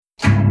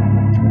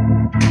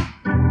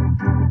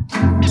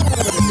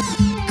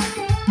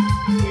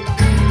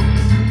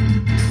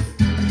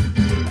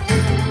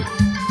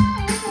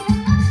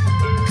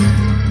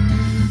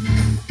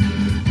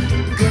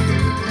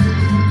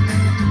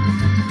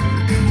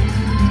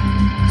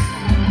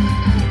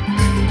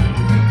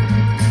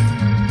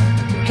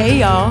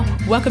Hey y'all,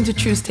 welcome to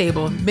Truth's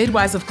Table,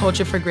 Midwives of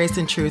Culture for Grace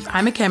and Truth.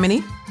 I'm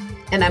Ekemini.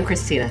 And I'm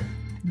Christina.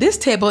 This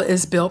table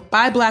is built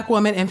by Black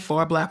women and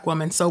for Black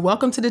women. So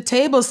welcome to the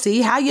table,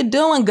 C. How you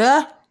doing,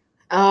 guh?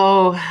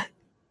 Oh,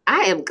 I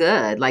am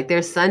good. Like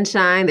there's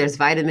sunshine, there's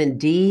vitamin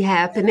D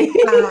happening.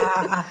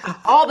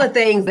 All the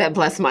things that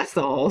bless my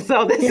soul.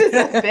 So this is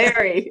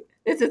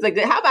a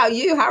good, how about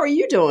you? How are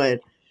you doing?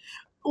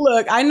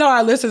 Look, I know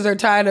our listeners are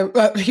tired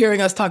of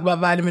hearing us talk about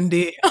vitamin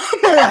D.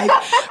 Like,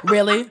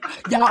 really?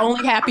 Y'all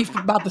only happy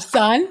about the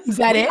sun? Is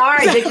that it? We are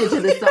addicted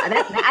to the sun.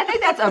 I think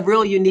that's a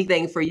real unique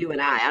thing for you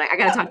and I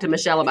got to talk to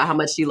Michelle about how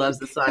much she loves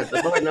the sun.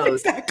 But Lord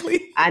knows,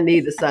 exactly. I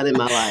need the sun in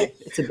my life.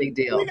 It's a big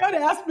deal. We got to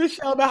ask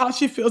Michelle about how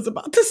she feels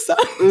about the sun.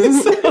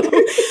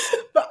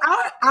 But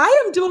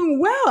I am doing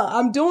well.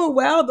 I'm doing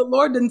well. The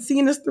Lord done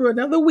seen us through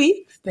another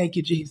week. Thank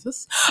you,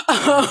 Jesus.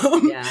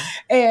 And,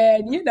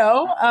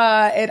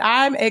 and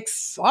I'm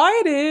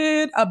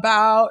excited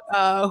about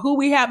who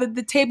we have at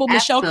the table.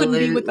 Michelle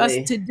couldn't be with us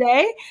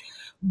today,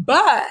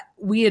 but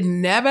we had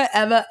never,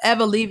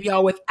 ever leave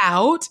y'all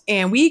without.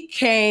 And we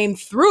came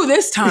through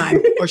this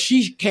time, or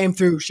she came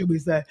through, should we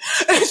say?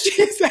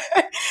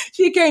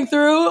 She came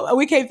through.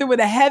 We came through with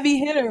a heavy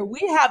hitter.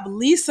 We have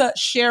Lisa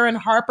Sharon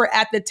Harper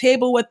at the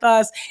table with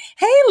us.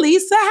 Hey,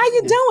 Lisa, how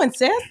you doing,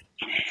 sis?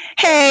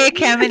 Hey,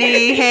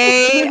 Ekemini.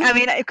 Hey. I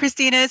mean,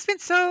 Christina, it's been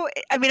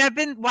I've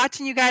been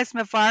watching you guys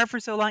from afar for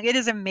so long. It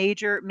is a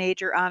major,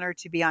 major honor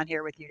to be on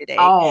here with you today.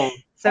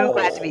 So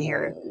glad to be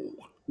here.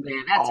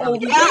 Man, that's You're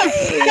honored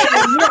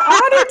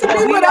to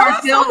be with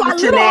us. Filled with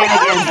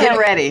shenanigans. Get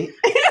ready.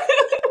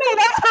 No,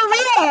 that's for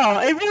real.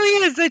 It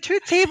really is. The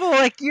Truth Table,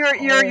 like your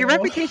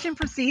reputation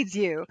precedes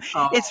you.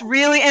 It's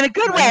really in a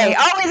good way.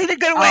 Always in a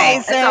good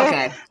way. So it's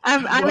okay.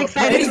 I'm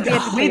excited to be at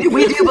the table.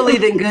 We do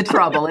believe in good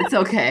trouble. It's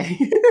okay.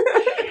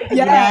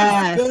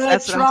 Yes, good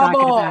that's trouble. What I'm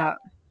talking about.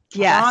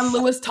 Yes. John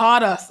Lewis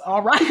taught us.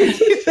 All right.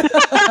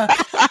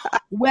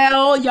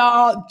 Well,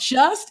 y'all,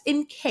 just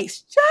in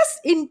case,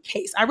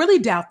 I really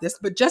doubt this,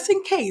 but just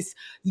in case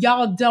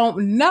y'all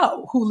don't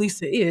know who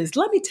Lisa is,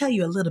 let me tell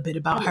you a little bit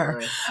about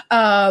her.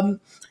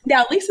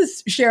 Now, Lisa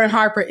Sharon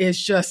Harper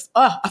is just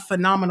a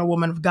phenomenal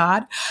woman of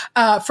God.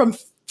 From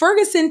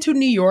Ferguson to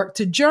New York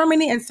to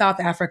Germany and South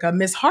Africa,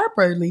 Ms.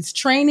 Harper leads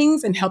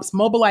trainings and helps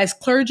mobilize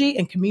clergy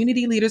and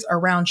community leaders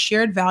around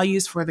shared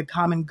values for the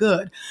common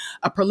good.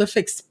 A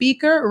prolific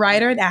speaker,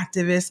 writer, and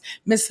activist,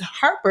 Ms.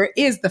 Harper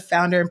is the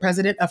founder and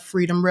president of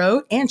Freedom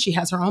Road, and she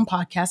has her own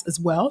podcast as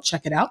well.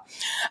 Check it out,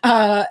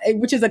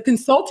 which is a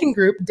consulting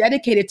group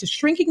dedicated to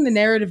shrinking the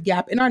narrative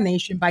gap in our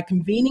nation by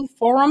convening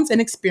forums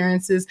and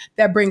experiences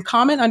that bring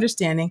common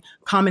understanding,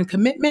 common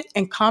commitment,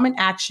 and common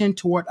action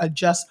toward a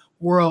just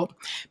world.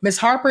 Ms.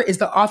 Harper is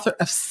the author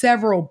of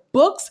several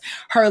books.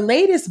 Her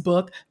latest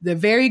book, The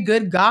Very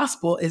Good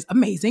Gospel, is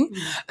amazing.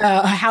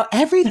 How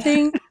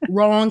everything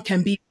wrong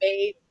can be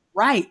made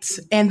right.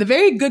 And The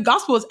Very Good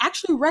Gospel is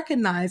actually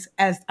recognized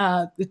as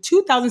the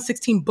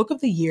 2016 Book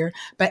of the Year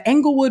by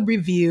Englewood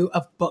Review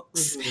of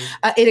Books.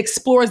 It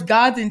explores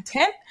God's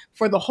intent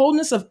for the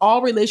wholeness of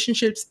all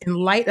relationships in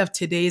light of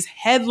today's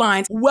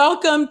headlines.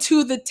 Welcome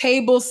to the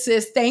table,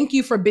 sis. Thank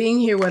you for being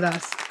here with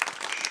us.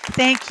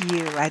 Thank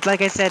you.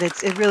 Like I said,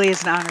 it really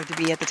is an honor to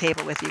be at the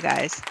table with you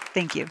guys.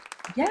 Thank you.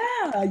 Yeah.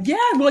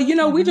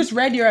 Well, we just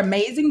read your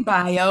amazing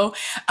bio,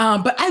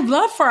 but I'd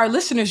love for our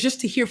listeners just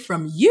to hear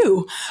from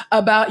you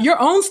about your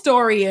own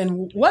story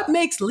and what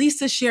makes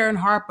Lisa Sharon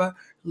Harper.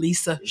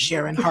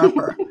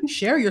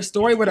 Share your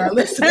story with our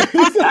listeners.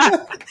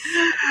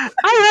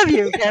 I love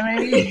you,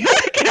 Ekemini.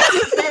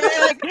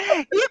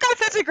 You got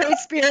such a great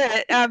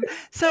spirit.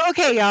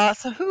 Okay, y'all.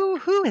 So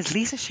who is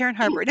Lisa Sharon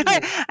Harper?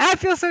 I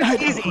feel so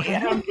cheesy,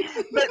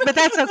 but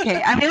that's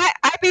okay. I mean,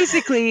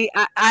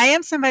 I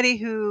am somebody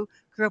who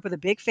grew up with a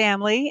big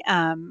family.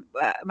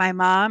 My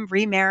mom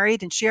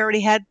remarried, and she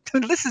already had.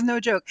 This is no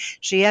joke.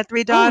 She had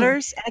 3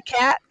 daughters and a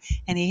cat,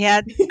 and he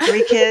had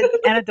 3 kids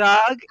and a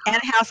dog and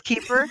a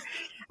housekeeper.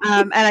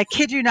 And I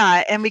kid you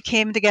not, and we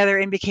came together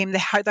and became the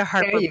Harper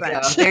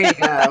Bunch. There you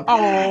go.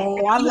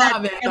 Oh, I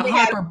love it. The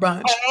Harper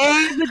Bunch.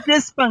 All the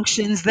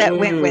dysfunctions that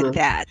went with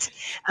that.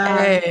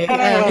 I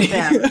love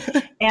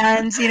them.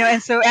 And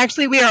so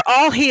actually we are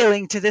all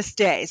healing to this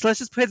day. So let's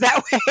just put it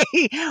that way.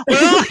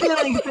 We're all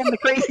healing from the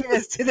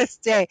craziness to this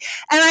day.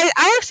 And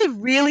I actually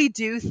really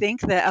do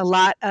think that a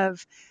lot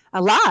of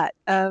the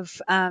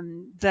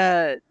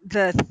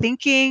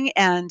thinking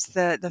and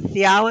the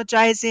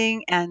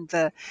theologizing and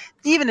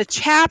even the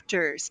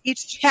chapters,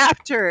 each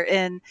chapter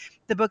in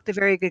the book, The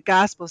Very Good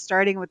Gospel,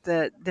 starting with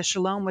the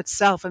shalom with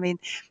self. I mean,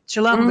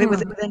 shalom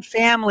within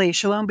family,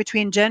 shalom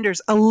between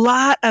genders. A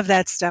lot of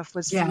that stuff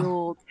was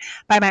fueled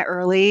by my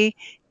early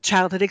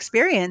childhood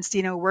experience,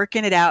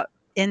 working it out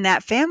in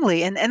that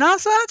family and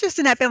also not just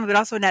in that family, but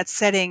also in that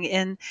setting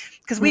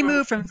because we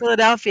moved from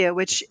Philadelphia,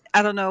 which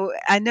I don't know.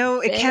 I know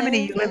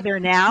Ekemini, you live there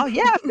now.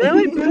 Yeah.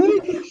 Philly.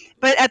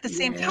 But at the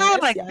same time,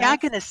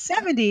 back in the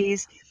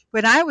 70s,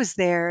 when I was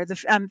there,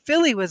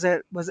 Philly was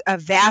a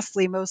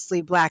vastly,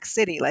 mostly black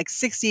city, like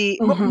 60,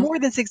 more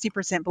than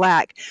 60%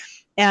 black.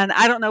 And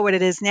I don't know what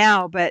it is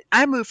now, but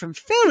I moved from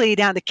Philly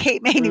down to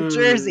Cape May, New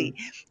Jersey.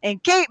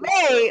 And Cape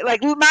May,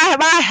 like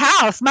my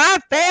house, my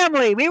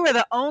family, we were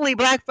the only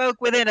Black folk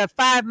within a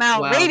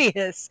 5-mile Wow.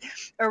 radius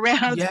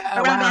around Yeah,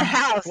 around our wow.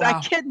 house. I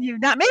Wow. kid you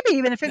not. Maybe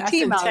even a That's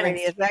 15-mile intense.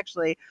 radius,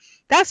 actually.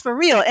 That's for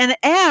real.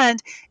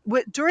 And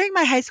during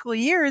my high school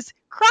years,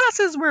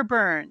 crosses were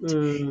burned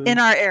in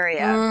our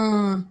area.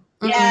 Mm, mm.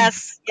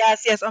 Yes.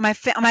 On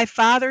my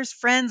father's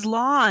friends'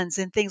 lawns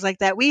and things like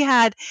that. We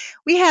had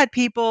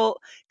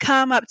people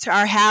come up to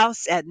our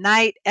house at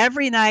night,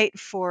 every night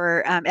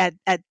for at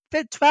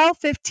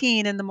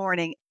 12:15 in the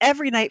morning,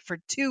 every night for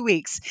 2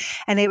 weeks,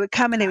 and they would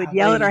come and they would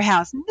yell at our Golly.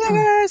 house,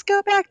 "Niggers,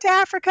 go back to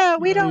Africa.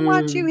 We don't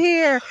want you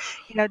here."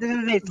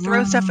 They'd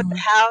throw stuff at the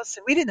house,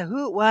 and we didn't know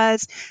who it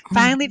was.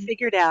 Finally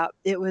figured out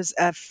it was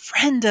a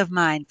friend of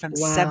mine from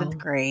Wow. 7th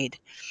grade.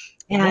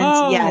 And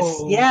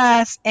Whoa.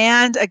 yes,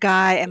 and a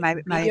guy in my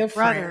Be your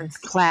brother's friends.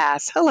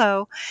 class.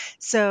 Hello.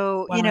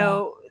 So,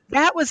 Wow.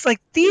 that was like,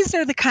 these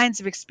are the kinds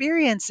of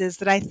experiences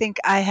that I think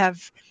I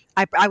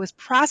was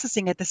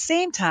processing at the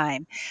same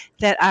time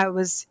that I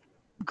was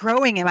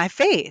growing in my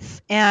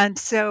faith. And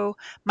so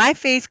my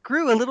faith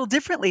grew a little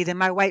differently than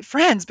my white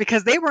friends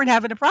because they weren't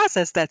having to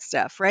process that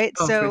stuff, right?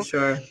 Oh, So, for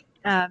sure.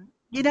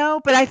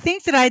 but I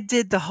think that I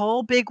did the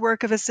whole big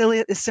work of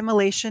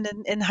assimilation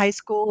in high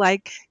school.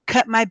 I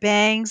cut my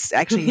bangs,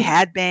 actually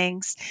had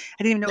bangs.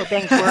 I didn't even know what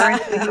bangs were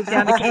until we moved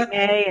down to Cape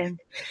May. And,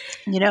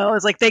 it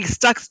was like they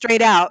stuck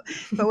straight out,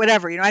 but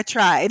whatever, I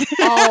tried.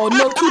 Oh,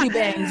 no tootie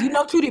bangs. You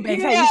know tootie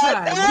bangs. Hey, you Yes.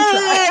 tried. You Oh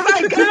tried.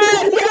 my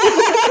God.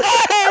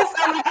 Yes.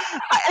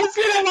 It's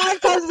been a long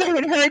time since I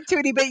haven't heard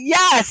Tootie, but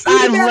yes,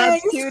 I Tootie love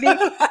bangs. Tootie.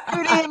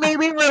 Tootie and me,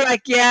 we were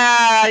like,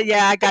 yeah,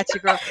 I got you,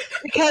 girl.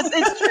 Because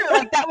it's true.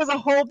 Like, that was a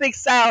whole big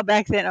style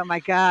back then. Oh my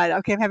God.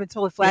 Okay, I'm having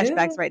total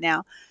flashbacks right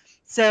now.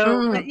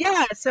 So, but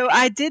yeah, so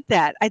I did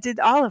that. I did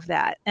all of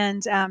that.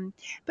 And,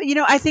 but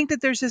I think that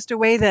there's just a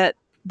way that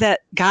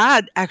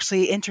God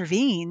actually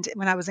intervened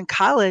when I was in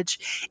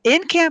college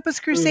in Campus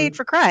Crusade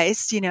for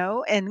Christ, and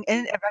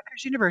at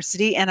Rutgers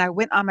University. And I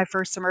went on my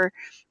first summer,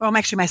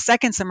 actually my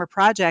second summer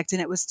project,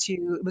 and it was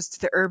to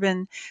the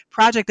urban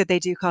project that they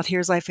do called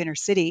Here's Life Inner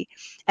City.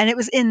 And it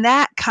was in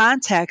that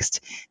context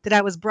that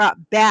I was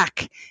brought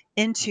back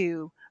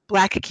into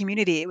Black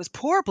community. It was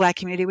poor Black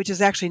community, which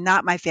is actually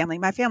not my family.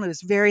 My family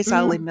was very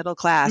solidly middle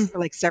class for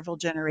like several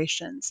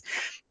generations,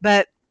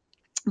 but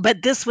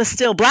this was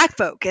still Black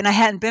folk, and I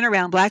hadn't been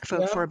around Black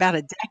folk for about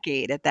a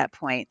decade at that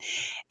point.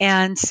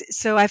 And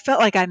so I felt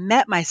like I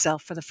met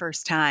myself for the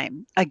first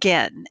time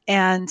again,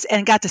 and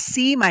got to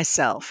see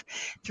myself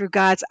through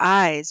God's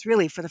eyes,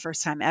 really for the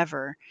first time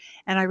ever.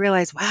 And I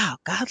realized, wow,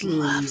 God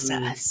loves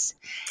us.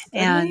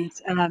 And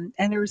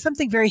there was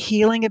something very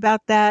healing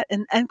about that.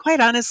 And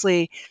quite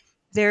honestly,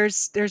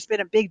 there's been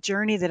a big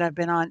journey that I've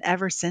been on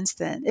ever since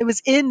then. It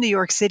was in New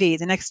York City.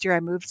 The next year I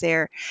moved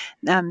there.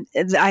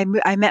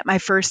 I met my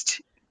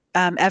first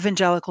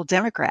evangelical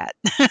Democrat.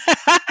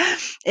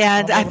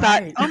 And I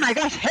thought, oh my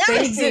gosh,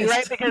 heresy,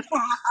 right? Because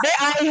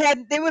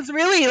it was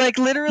really like,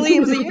 literally, it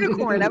was a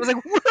unicorn. I was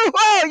like,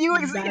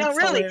 whoa,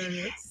 really.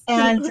 Hilarious.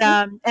 And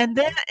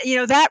then,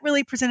 that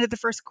really presented the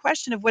first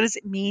question of what does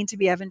it mean to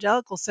be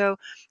evangelical? So,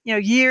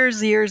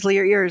 years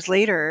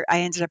later,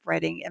 I ended up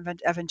writing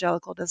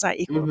Evangelical Does Not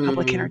Equal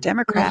Republican or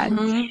Democrat.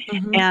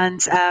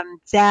 And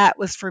that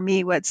was for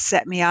me what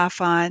set me off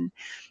on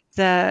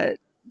the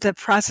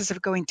process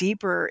of going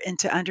deeper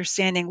into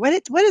understanding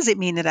what does it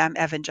mean that I'm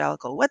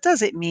evangelical? What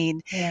does it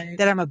mean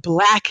that I'm a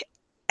Black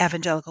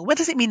evangelical? What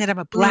does it mean that I'm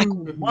a Black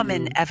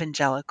woman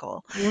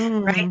evangelical?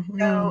 Right?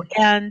 So,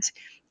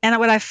 and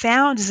what I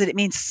found is that it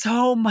means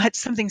so much,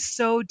 something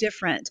so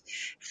different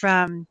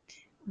from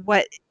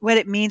what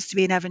it means to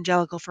be an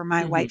evangelical for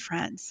my white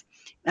friends.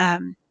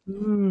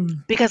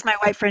 Because my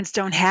white friends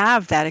don't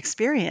have that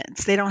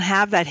experience. They don't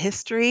have that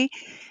history.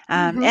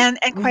 And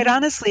quite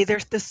honestly,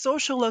 there's the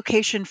social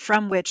location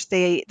from which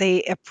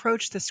they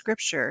approach the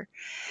scripture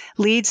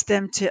leads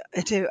them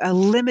to a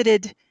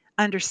limited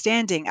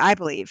understanding, I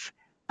believe,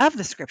 of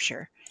the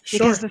scripture.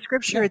 Because the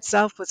scripture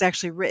itself was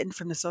actually written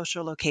from the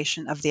social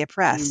location of the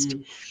oppressed.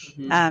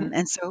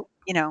 And so,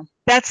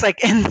 that's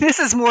like, and this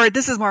is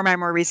more my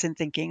more recent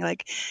thinking,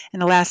 like in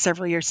the last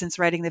several years since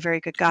writing The Very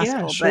Good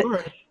Gospel. But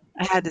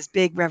I had this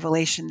big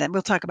revelation that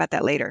we'll talk about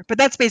that later. But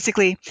that's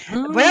basically,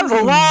 but that was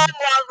a long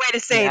way to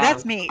say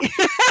that's me.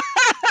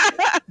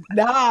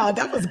 No,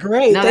 that was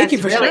great. No, Thank you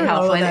that's for really sharing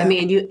all helpful. of that. I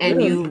mean,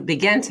 you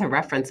began to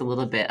reference a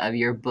little bit of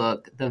your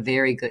book, The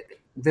Very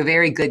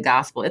Good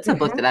Gospel. It's a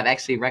book that I've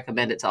actually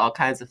recommended to all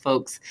kinds of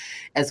folks,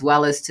 as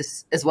well as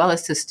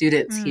to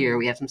students here.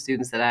 We have some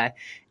students that I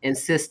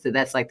insist that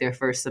that's like their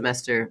first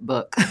semester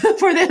book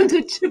for them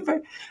to chew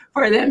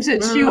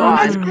on.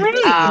 That's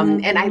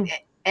great.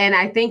 And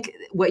I think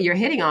what you're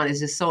hitting on is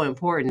just so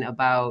important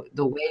about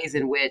the ways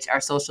in which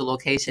our social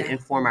location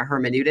inform our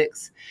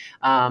hermeneutics.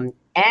 And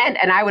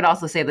I would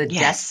also say the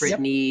desperate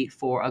need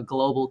for a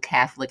global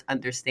Catholic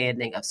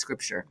understanding of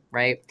Scripture,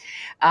 right?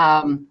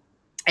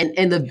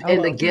 and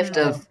the gift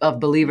of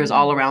believers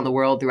all around the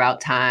world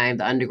throughout time,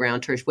 the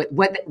underground church,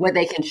 what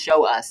they can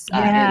show us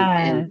Yeah.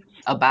 and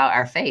about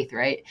our faith,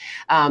 right?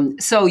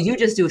 So you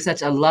just do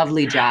such a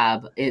lovely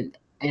job in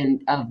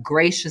of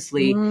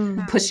graciously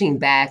pushing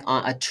back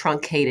on a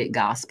truncated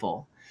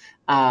gospel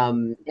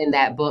in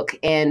that book.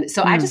 And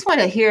so I just want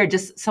to hear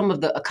just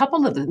a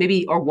couple of the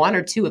maybe or one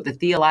or two of the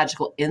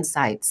theological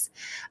insights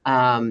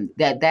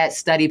that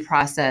study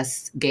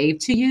process gave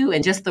to you,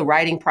 and just the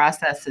writing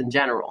process in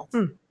general.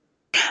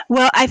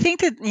 Well, I think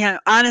that,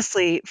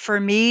 honestly, for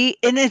me,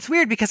 and it's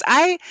weird because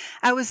I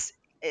was,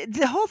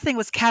 the whole thing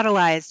was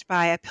catalyzed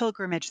by a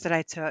pilgrimage that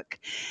I took.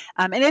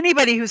 And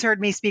anybody who's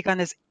heard me speak on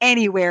this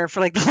anywhere for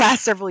like the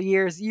last several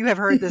years, you have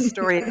heard this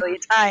story a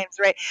million times,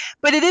 right?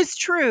 But it is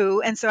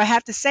true. And so I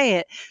have to say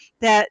it,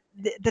 that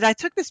I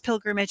took this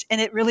pilgrimage and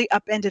it really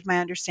upended my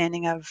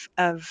understanding of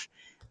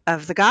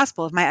the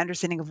gospel, of my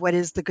understanding of what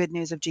is the good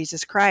news of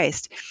Jesus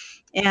Christ.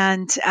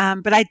 And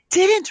but I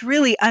didn't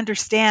really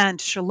understand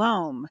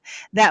shalom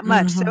that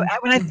much. So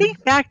when I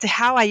think back to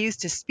how I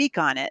used to speak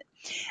on it,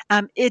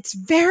 it's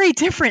very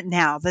different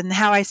now than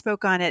how I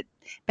spoke on it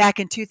back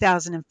in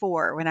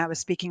 2004 when I was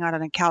speaking out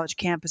on college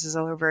campuses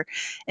all over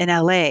in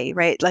LA,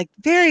 right? Like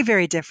very,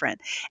 very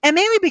different. And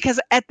mainly because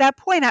at that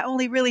point I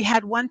only really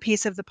had one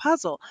piece of the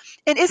puzzle.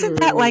 And isn't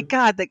that like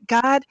God? That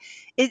God,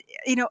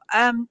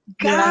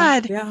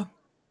 God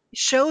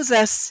shows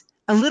us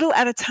a little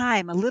at a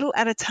time, a little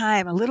at a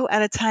time, a little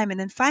at a time. And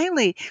then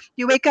finally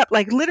you wake up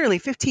like literally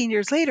 15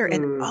 years later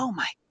and oh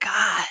my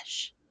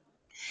gosh,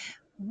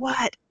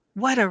 what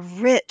a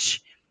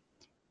rich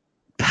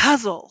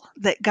puzzle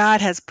that God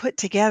has put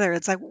together.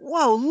 It's like,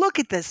 whoa, look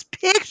at this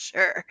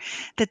picture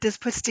that this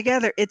puts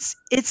together. It's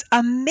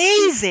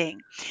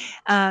amazing.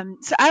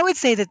 So I would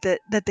say that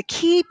the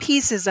key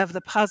pieces of the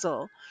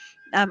puzzle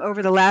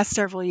over the last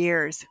several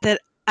years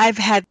that I've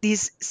had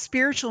these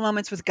spiritual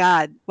moments with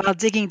God while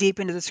digging deep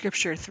into the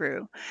scripture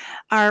through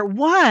are,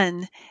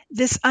 one,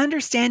 this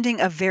understanding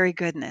of very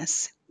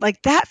goodness.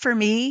 Like that for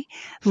me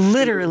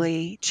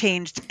literally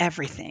changed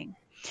everything.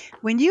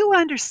 When you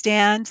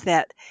understand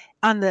that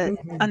in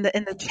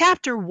the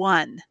chapter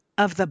 1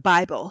 of the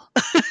Bible,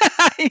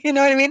 you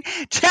know what I mean?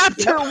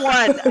 Chapter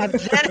 1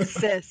 of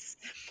Genesis.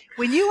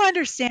 When you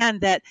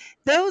understand that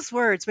those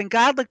words, when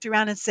God looked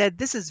around and said,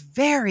 this is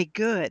very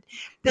good,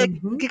 that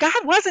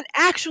God wasn't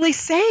actually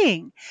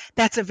saying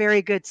that's a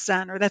very good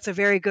son, or that's a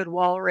very good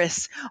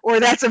walrus,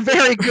 or that's a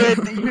very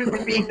good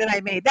human being that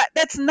I made.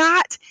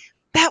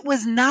 That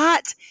was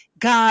not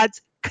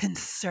God's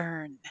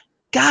concern.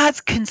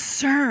 God's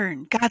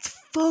concern, God's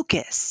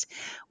focus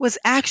was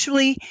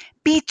actually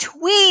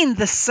between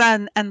the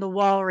sun and the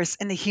walrus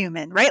and the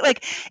human, right?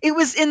 Like it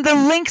was in the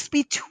links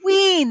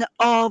between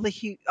all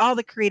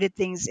the created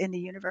things in the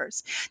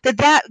universe.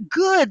 That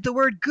good, the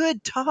word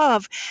good,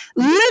 tov,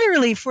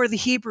 literally for the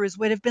Hebrews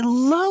would have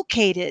been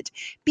located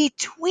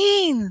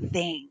between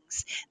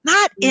things,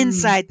 not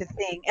inside the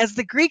thing, as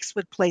the Greeks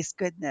would place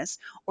goodness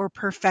or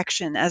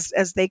perfection, as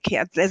they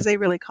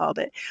really called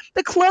it.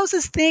 The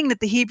closest thing that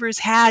the Hebrews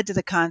had to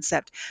the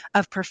concept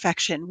of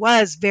perfection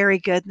was very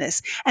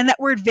goodness. And that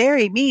word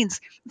very means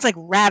it's like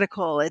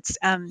radical. It's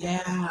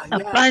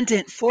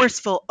abundant,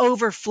 forceful,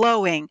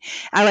 overflowing.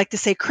 I like to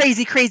say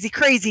crazy, crazy,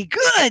 crazy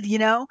good,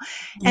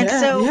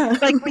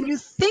 And like when you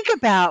think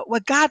about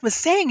what God was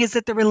saying is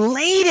that the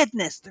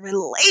relatedness, the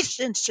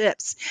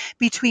relationships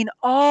between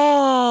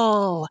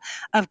all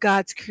of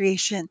God's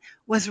creation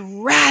was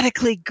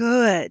radically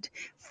good,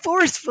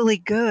 forcefully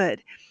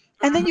good.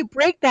 And then you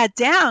break that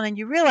down and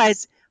you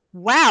realize,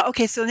 wow,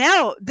 okay, so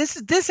now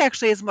this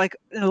actually is like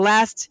in the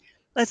last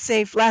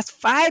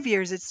 5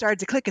 years, it started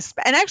to click.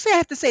 And actually, I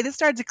have to say, this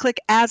started to click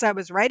as I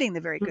was writing the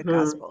Very Good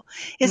Gospel,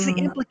 is the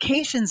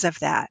implications of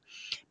that.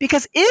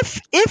 Because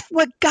if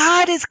what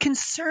God is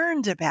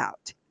concerned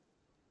about,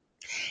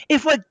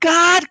 if what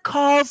God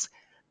calls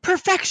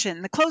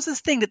perfection, the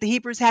closest thing that the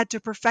Hebrews had to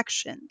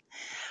perfection,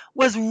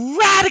 was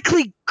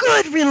radically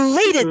good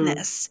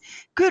relatedness,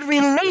 good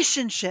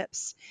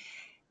relationships,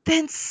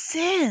 then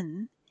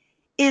sin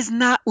is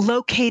not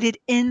located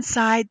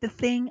inside the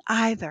thing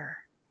either.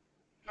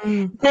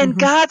 Then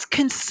God's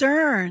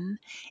concern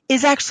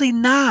is actually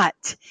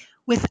not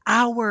with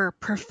our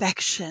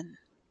perfection,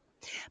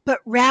 but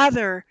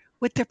rather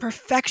with the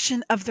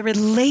perfection of the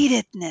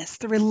relatedness,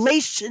 the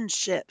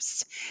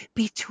relationships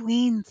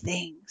between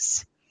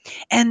things.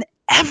 And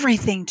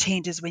everything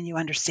changes when you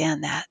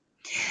understand that.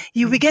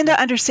 You begin to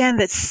understand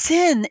that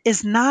sin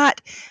is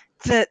not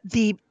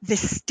the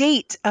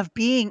state of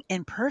being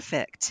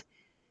imperfect,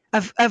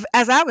 of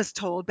as I was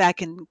told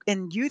back in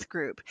youth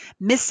group,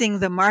 missing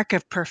the mark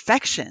of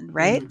perfection,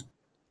 right?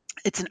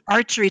 It's an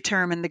archery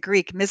term in the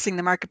Greek, missing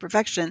the mark of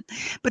perfection.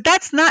 But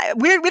that's not,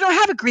 we don't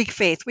have a Greek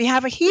faith. We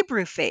have a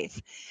Hebrew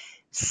faith.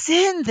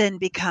 Sin then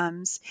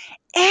becomes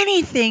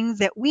anything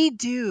that we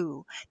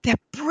do that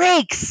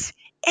breaks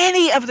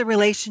any of the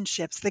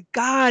relationships that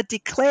God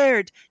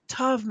declared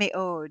tov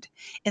me'od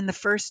in the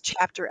first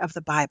chapter of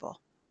the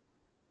Bible.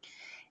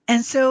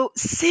 And so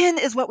sin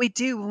is what we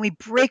do when we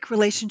break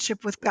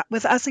relationship with God,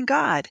 with us and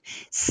God.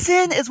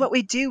 Sin is what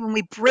we do when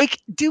we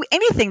do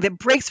anything that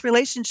breaks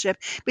relationship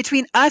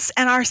between us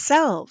and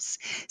ourselves.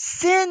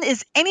 Sin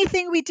is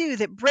anything we do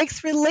that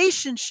breaks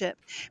relationship,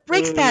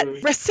 breaks that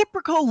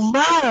reciprocal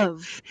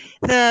love,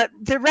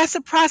 the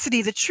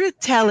reciprocity, the truth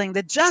telling,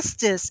 the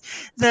justice,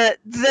 the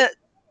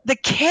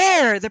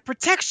care, the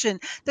protection,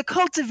 the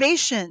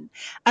cultivation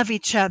of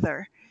each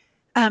other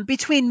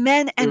between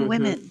men and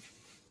women.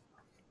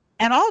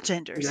 And all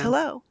genders. Yeah.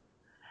 Hello.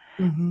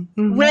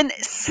 Mm-hmm. When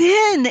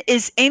sin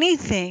is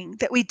anything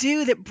that we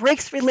do that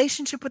breaks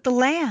relationship with the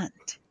land.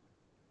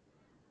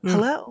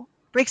 Hello.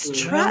 Breaks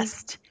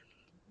trust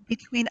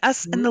between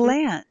us and the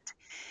land.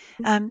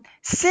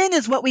 Sin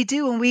is what we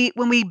do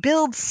when we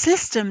build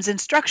systems and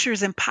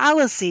structures and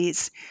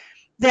policies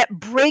that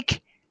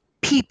break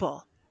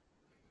people,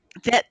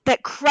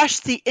 that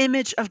crush the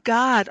image of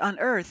God on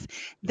earth.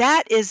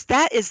 That is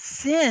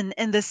sin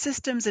in the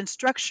systems and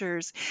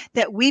structures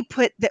that we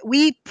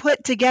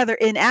put together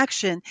in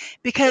action,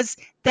 because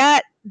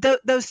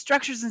those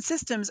structures and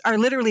systems are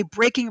literally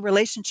breaking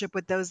relationship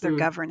with those they're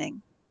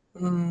governing.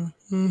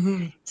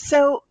 Mm-hmm.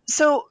 So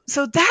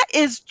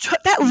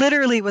that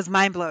literally was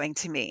mind blowing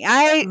to me.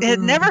 I had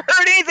never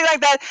heard anything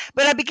like that,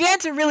 but I began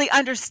to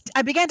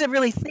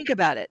really think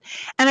about it.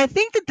 And I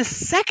think that the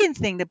second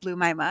thing that blew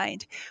my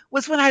mind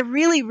was when I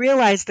really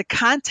realized the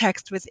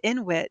context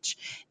within which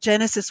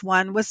Genesis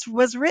 1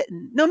 was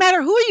written. No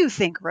matter who you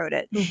think wrote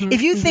it,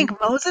 if you think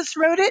Moses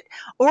wrote it,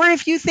 or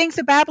if you think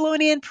the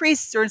Babylonian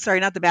priests, or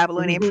sorry, not the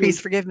Babylonian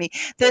priests, forgive me,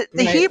 the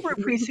Hebrew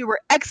priests who were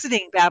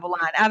exiting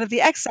Babylon out of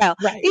the exile.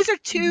 Right. These are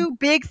two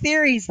big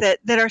theories that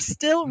are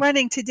still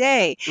running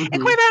today.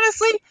 And quite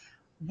honestly,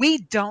 we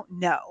don't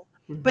know.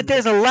 But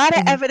there's a lot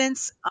of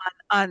evidence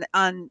on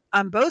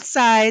both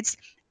sides.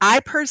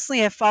 I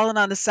personally have fallen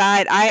on the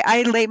side.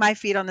 I lay my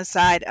feet on the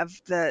side of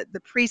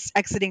the priests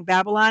exiting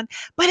Babylon,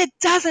 but it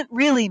doesn't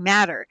really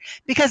matter,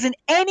 because in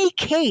any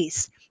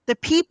case, the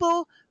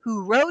people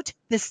who wrote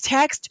this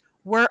text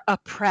were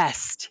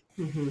oppressed.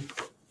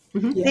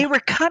 They were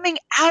coming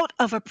out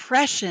of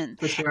oppression,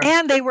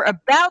 and they were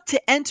about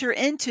to enter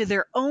into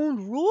their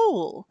own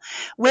rule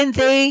when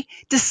they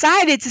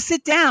decided to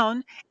sit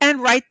down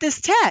and write this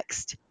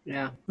text.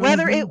 Yeah.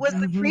 Whether it was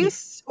the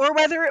priests or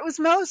whether it was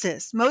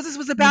Moses. Moses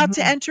was about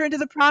to enter into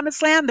the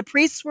promised land. The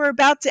priests were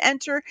about to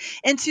enter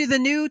into the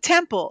new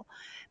temple.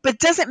 But it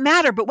doesn't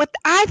matter. But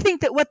I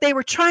think that what they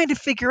were trying to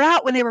figure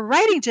out when they were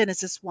writing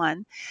Genesis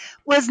 1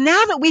 was,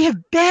 now that we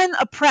have been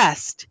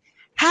oppressed,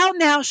 how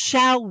now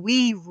shall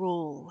we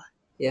rule?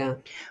 Yeah.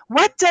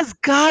 What does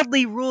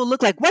godly rule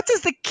look like? What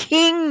does the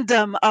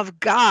kingdom of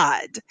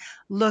God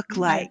look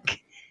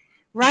like?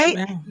 Right?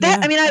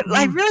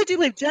 I really do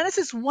believe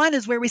Genesis 1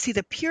 is where we see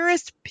the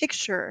purest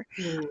picture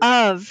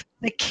of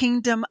the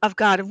kingdom of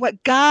God, of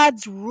what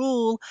God's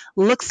rule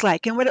looks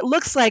like. And what it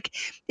looks like,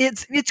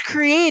 it's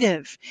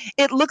creative.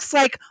 It looks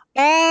like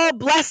all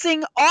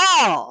blessing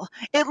all.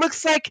 It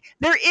looks like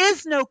there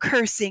is no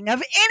cursing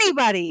of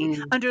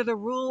anybody under the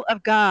rule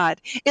of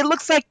God. It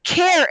looks like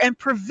care and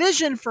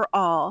provision for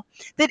all,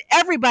 that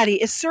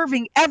everybody is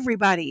serving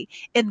everybody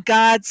in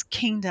God's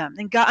kingdom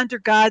and under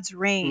God's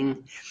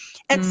reign.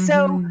 And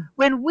so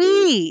when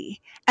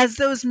we, as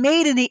those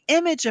made in the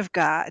image of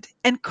God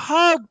and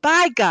called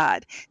by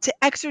God to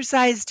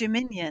exercise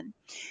dominion,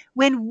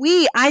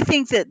 I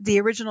think that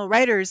the original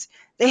writers,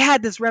 they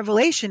had this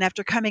revelation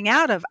after coming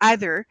out of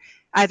either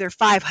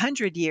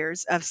 500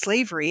 years of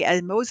slavery,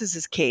 in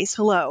Moses' case.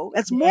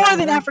 That's more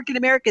than African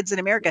Americans in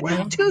America,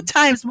 2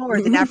 times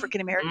more than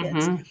African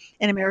Americans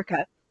in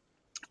America.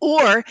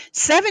 Or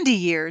 70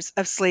 years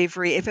of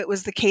slavery, if it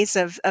was the case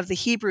of the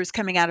Hebrews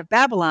coming out of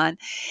Babylon.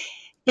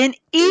 In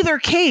either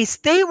case,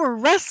 they were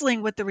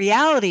wrestling with the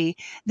reality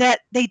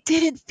that they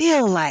didn't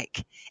feel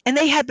like, and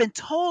they had been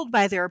told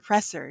by their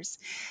oppressors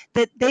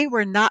that they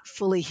were not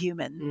fully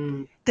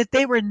human, that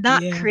they were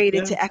not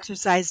created to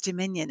exercise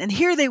dominion. And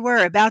here they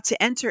were about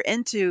to enter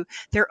into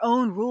their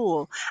own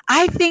rule.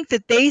 I think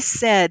that they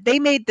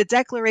made the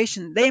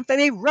declaration,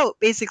 they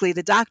wrote basically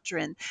the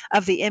doctrine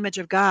of the image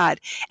of God.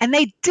 And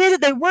they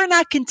were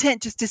not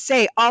content just to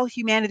say all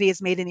humanity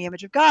is made in the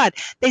image of God.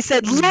 They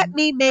said, let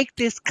me make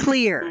this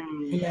clear.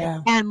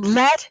 And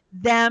let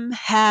them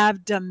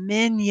have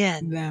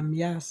dominion.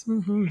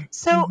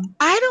 So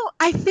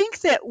I think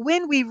that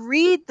when we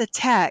read the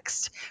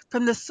text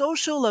from the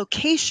social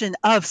location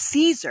of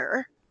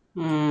Caesar,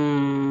 we are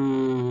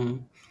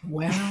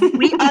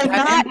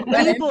not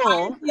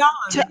able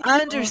to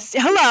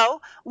understand.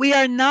 We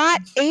are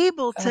not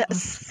able to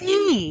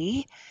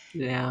see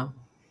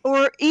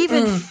or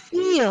even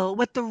feel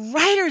what the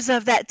writers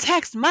of that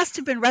text must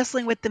have been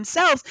wrestling with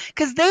themselves,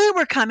 because they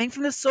were coming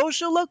from the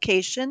social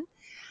location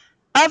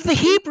of the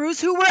Hebrews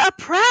who were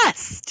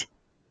oppressed.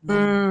 They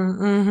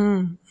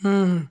were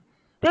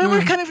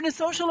coming from the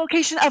social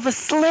location of a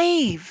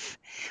slave.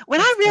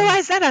 When I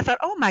realized that, I thought,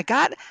 oh my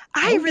God,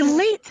 I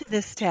relate to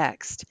this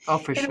text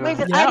for in sure. a way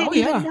that I didn't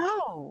even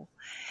know.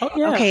 Oh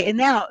yeah. Okay, and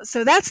now,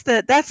 so that's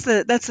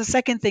the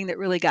second thing that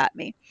really got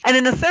me. And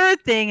then the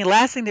third thing and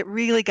last thing that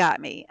really got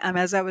me,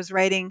 as I was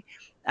writing,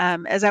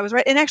 and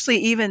actually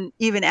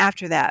even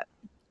after that,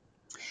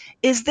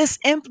 is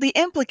the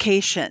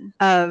implication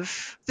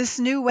of this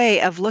new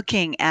way of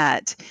looking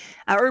at,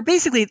 or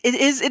basically it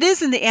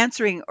is in the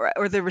answering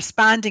or the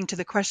responding to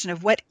the question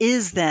of what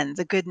is then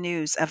the good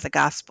news of the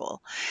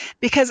gospel,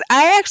 because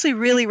I actually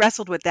really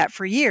wrestled with that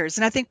for years,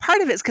 and I think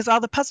part of it is because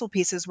all the puzzle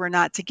pieces were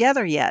not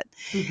together yet.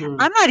 Mhm.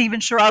 I'm not even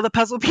sure all the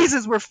puzzle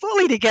pieces were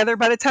fully together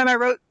by the time I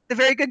wrote The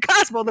Very Good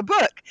Gospel, the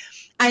book.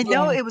 I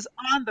know Yeah. it was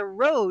on the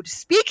road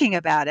speaking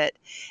about it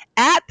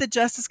at the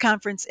Justice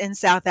Conference in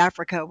South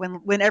Africa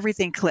when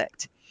everything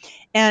clicked.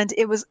 And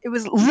it was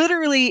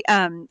literally,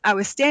 I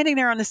was standing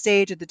there on the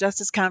stage at the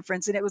Justice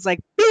Conference, and it was like,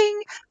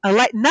 bing, a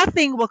light.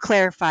 Nothing will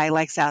clarify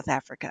like South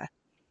Africa.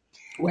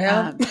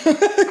 Well,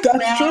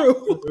 that's true.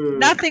 Mhm.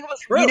 Nothing was,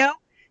 True.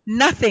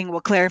 nothing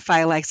will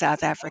clarify like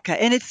South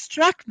Africa. And it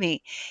struck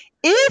me,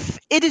 if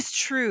it is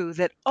true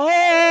that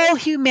all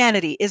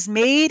humanity is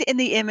made in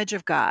the image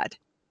of God,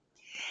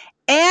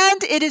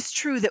 and it is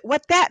true that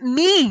what that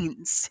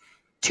means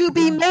to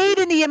be Yeah. made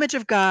in the image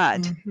of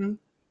God Mhm.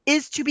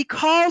 is to be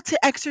called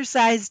to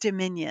exercise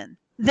dominion,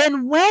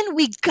 then when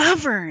we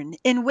govern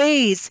in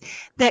ways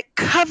that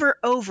cover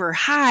over,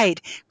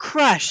 hide,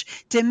 crush,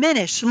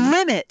 diminish,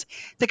 limit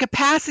the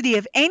capacity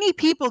of any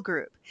people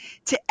group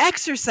to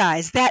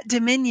exercise that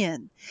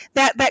dominion,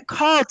 that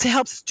call to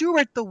help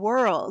steward the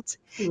world,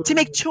 to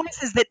make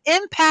choices that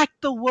impact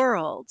the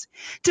world,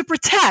 to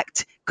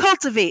protect,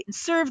 cultivate, and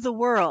serve the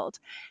world,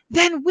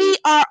 then we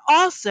are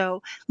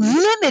also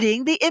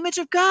limiting the image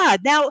of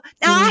God. Now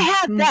I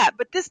had Mhm. that,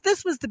 but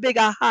this was the big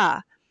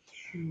aha.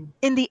 Mhm.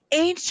 In the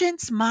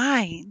ancients'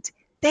 mind,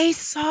 they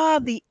saw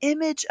the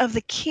image of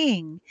the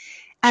king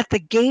at the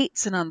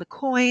gates and on the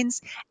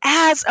coins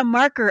as a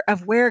marker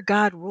of where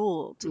God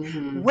ruled.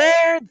 Mhm.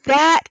 Where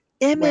that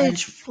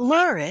image Right.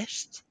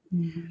 flourished,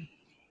 Mhm.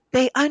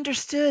 they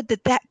understood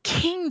that that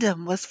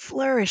kingdom was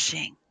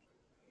flourishing.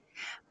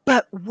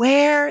 But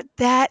where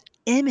that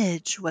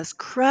image was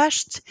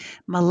crushed,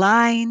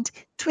 maligned,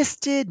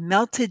 twisted,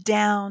 melted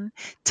down,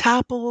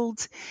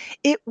 toppled,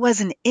 it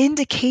was an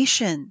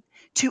indication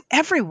to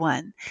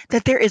everyone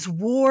that there is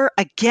war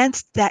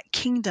against that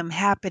kingdom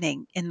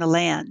happening in the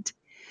land.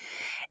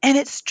 And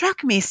it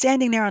struck me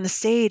standing there on the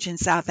stage in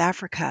South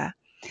Africa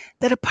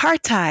that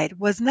apartheid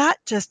was not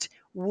just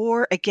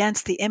war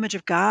against the image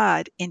of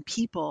God in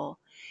people,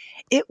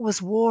 it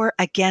was war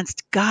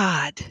against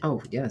God.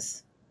 Oh,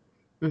 yes.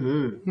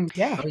 Mm-hmm.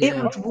 Yeah. Oh, It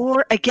yeah. was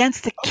war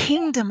against the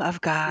kingdom of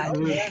God.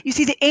 Mhm. You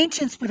see, the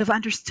ancients would have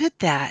understood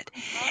that.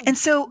 And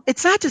so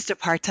it's not just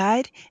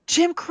apartheid,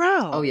 Jim Oh,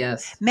 Crow,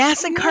 yes.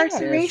 mass Oh, yes.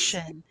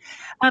 incarceration,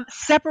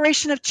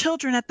 separation of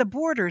children at the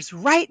borders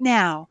right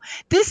now.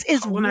 This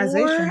is war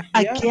Colonization.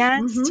 Yeah.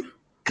 against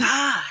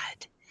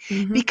God,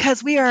 Mhm.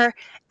 because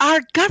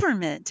our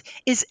government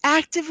is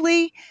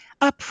actively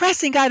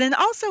oppressing God. And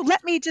also,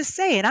 let me just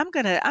say, and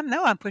I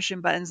know I'm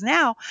pushing buttons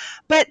now,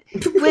 but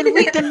when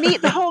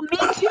the whole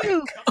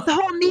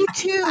Me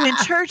Too and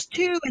Church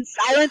Too and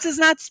Silence is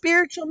Not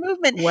Spiritual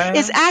movement is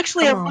Well,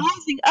 actually come a on.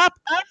 rising up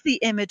of the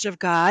image of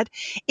God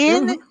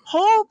in Mhm.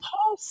 whole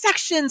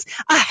sections,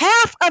 a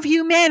half of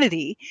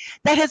humanity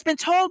that has been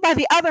told by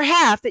the other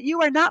half that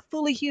you are not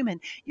fully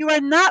human. You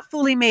are not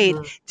fully made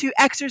Mhm. to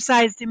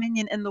exercise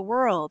dominion in the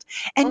world.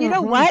 And you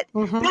know Mhm. what?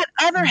 Mhm. That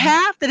other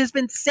half that has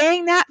been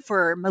saying that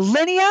for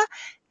millennia,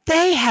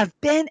 they have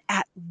been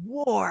at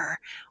war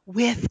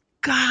with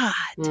God.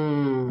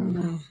 Mm.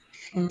 Mhm.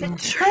 The Mhm.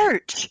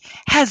 church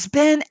has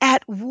been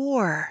at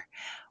war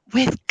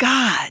with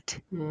God.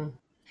 Mm.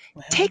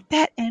 Well, Take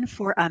that in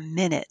for a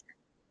minute.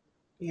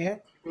 yeah.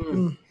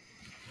 Mm.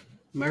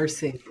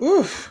 Mercy.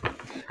 Oof.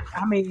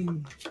 I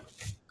mean,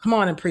 come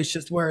on and preach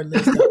this word,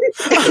 Lisa.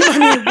 I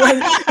mean,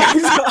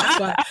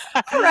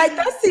 all right,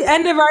 that's the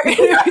end of our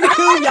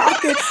interview. Y'all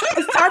can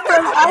start for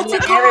an altar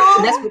Let's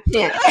call.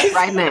 repent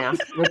right now.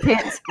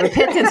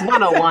 Repentance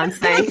 101,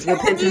 saints.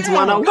 Repentance Yeah.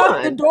 The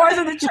 101. doors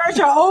of the church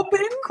are open.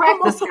 Crack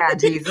Come the on. sky,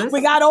 Jesus.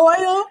 We got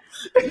oil.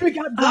 We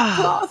got drop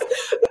Oh. cloths.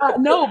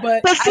 No,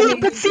 but But I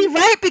mean, see,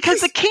 right?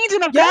 Because the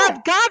kingdom of yeah.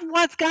 God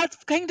wants God's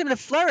kingdom to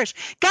flourish.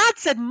 God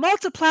said,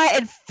 multiply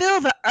and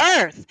fill the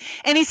earth.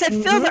 And he said,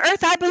 fill Mhm. the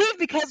earth, I believe,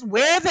 because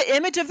where the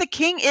image of the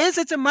king is,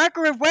 it's a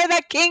marker of where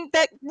that king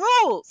that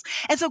rules.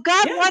 And so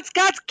God Yeah. wants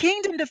God's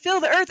kingdom to fill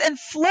the earth and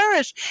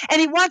flourish. And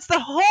he wants the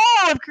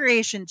whole of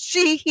creation,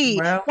 he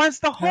Well, wants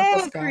the help whole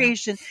us, of God.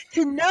 creation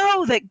to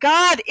know that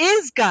God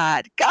is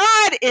God.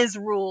 God is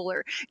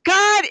ruler.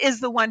 God is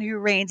the one who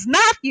reigns,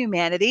 not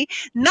humanity,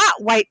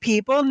 not white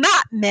people,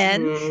 not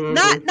men, Mhm.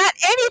 not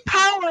any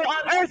power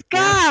on earth, Yeah.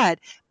 God.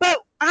 But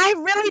I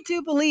really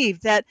do believe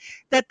that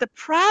the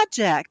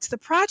project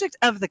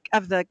of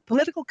the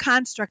political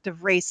construct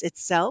of race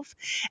itself,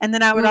 and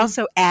then I would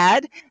also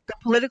add the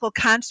political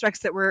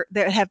constructs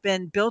that have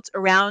been built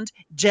around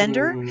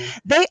gender,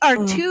 they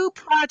are two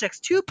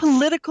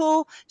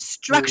political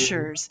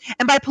structures.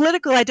 And by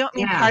political, I don't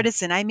mean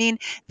partisan. I mean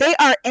they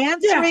are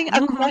answering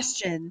a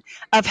question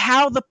of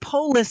how the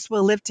polis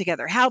will live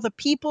together, how the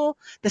people,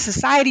 the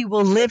society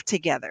will live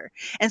together.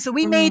 And so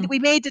we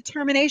made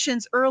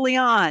determinations early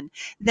on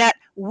that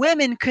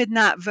women could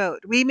not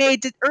vote. We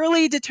made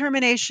early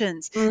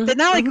determinations that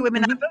not only could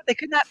women not vote, they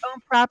could not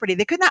own property.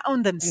 They could not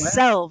own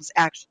themselves,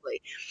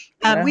 actually.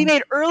 We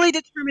made early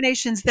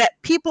determinations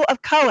that people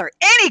of color,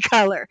 any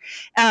color,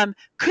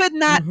 could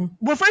not.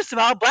 Well, first of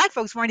all, Black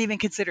folks weren't even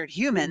considered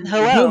human.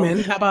 Hello.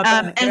 Human. How about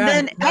that? And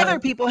then other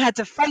people had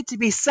to fight to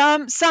be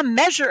some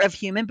measure of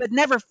human, but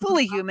never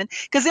fully human,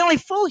 because the only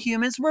full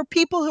humans were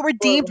people who were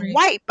deemed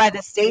white by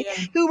the state,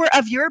 who were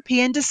of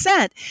European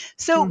descent.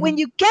 So when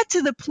you get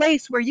to the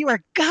place where you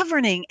are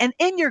governing, and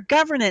in your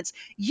governance,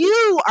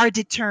 you are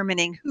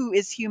determining who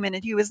is human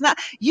and who is not,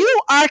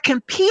 you are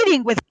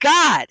competing with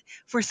God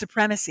for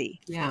supremacy.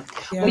 Yeah.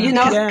 Well,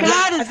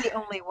 God is the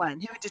only one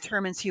who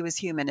determines who is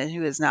human and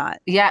who is not.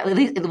 Yeah. At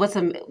least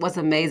what's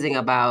amazing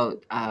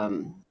about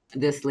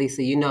this,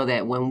 Lisa,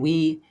 that when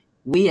we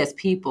as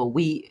people,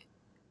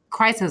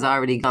 Christ has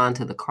already gone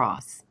to the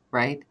cross,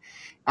 right?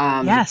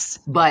 Yes.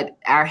 But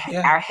our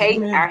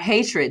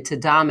hatred to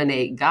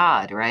dominate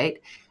God,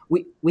 right?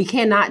 We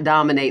cannot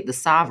dominate the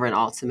sovereign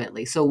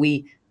ultimately. So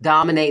we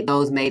dominate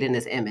those made in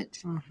his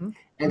image.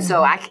 And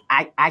so I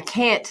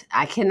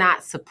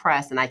cannot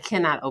suppress and I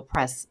cannot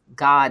oppress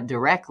God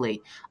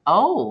directly.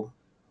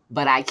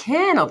 But I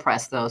can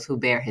oppress those who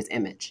bear his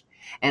image.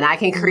 And I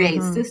can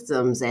create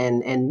systems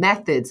and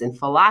methods and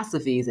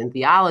philosophies and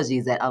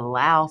theologies that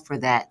allow for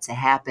that to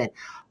happen,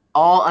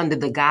 all under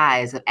the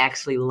guise of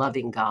actually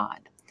loving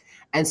God.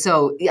 And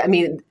so, I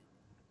mean,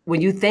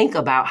 when you think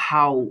about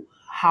how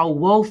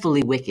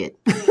woefully wicked,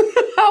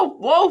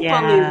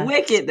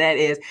 wicked that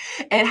is,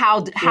 and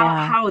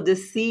how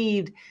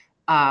deceived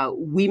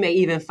we may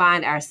even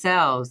find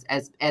ourselves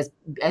as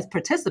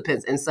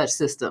participants in such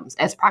systems,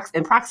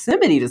 in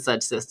proximity to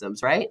such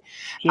systems, right?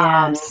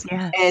 Yes.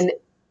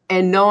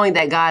 And knowing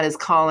that God is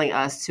calling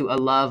us to a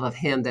love of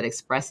him that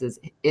expresses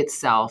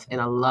itself in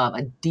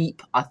a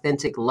deep,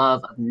 authentic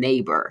love of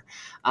neighbor.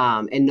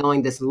 And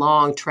knowing this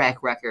long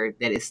track record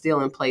that is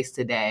still in place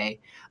today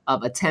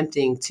of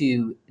attempting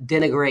to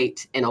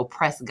denigrate and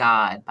oppress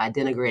God by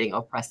denigrating,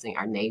 oppressing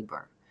our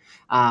neighbor.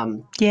 I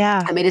mean,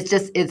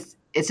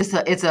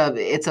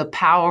 it's a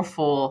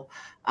powerful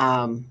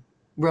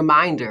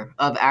reminder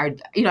of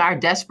our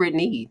desperate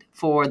need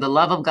for the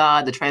love of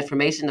God, the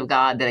transformation of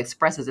God that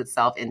expresses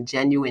itself in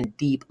genuine,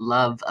 deep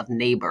love of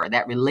neighbor,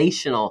 that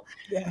relational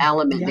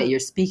element that you're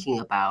speaking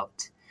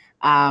about.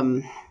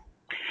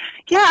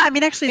 I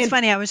mean, actually, it's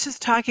funny. I was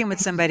just talking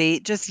with somebody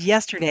just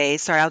yesterday.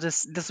 Sorry,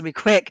 this will be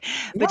quick,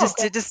 but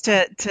just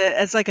to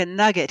as like a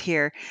nugget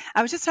here.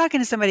 I was just talking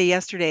to somebody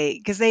yesterday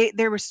because they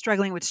were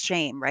struggling with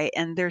shame, right?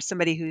 And there's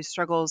somebody who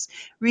struggles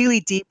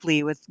really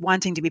deeply with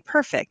wanting to be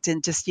perfect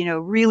and just,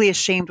 really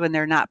ashamed when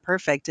they're not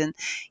perfect. And,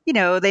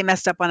 they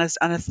messed up on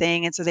a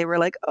thing. And so they were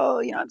like,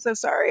 oh, I'm so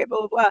sorry, blah,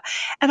 blah, blah.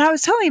 And I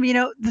was telling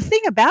him, the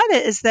thing about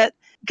it is that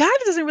God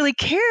doesn't really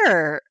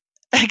care.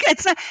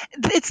 It's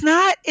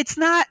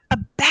not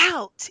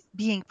about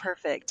being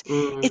perfect.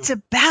 It's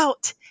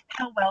about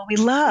how well we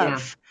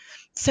love.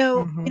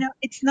 So,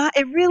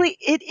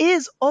 it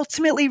is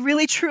ultimately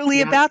really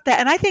truly about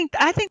that. And I think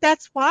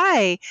that's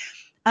why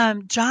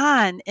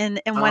John in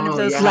one of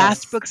those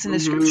last books in the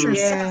scriptures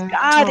says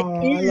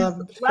God is love.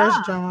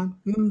 1 John.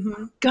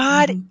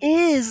 God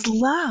is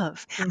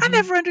love. I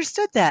never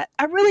understood that.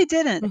 I really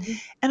didn't.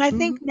 And I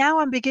think now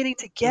I'm beginning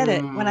to get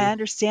it when I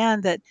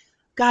understand that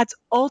God's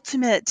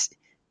ultimate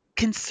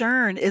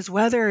concern is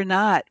whether or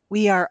not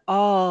we are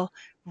all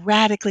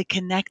radically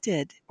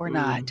connected or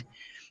not.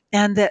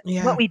 And that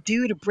what we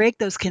do to break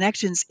those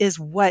connections is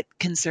what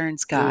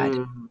concerns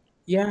God.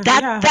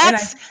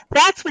 That's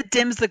what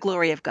dims the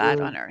glory of God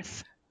on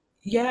earth.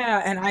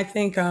 Yeah. And I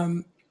think,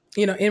 in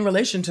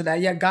relation to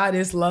that, God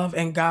is love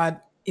and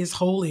God is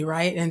holy,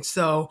 right? And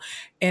so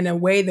in a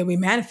way that we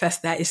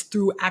manifest that is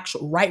through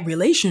actual right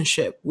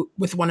relationship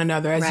with one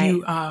another, as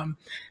you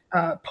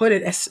put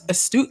it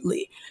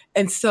astutely.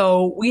 And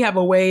so we have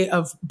a way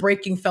of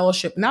breaking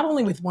fellowship, not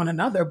only with one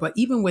another, but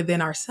even within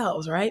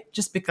ourselves, right?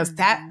 Just because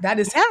that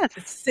is,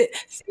 sin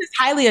is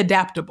highly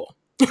adaptable.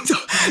 So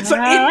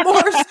it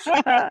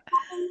morphs,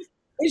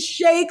 it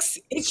shakes,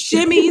 it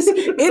shimmies,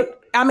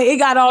 it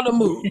got all the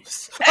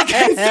moves.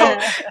 Okay,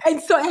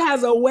 so it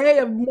has a way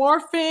of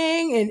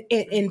morphing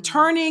and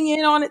turning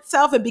in on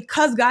itself. And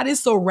because God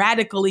is so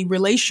radically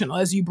relational,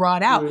 as you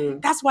brought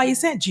out, that's why he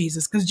sent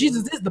Jesus, because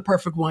Jesus is the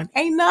perfect one.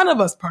 Ain't none of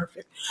us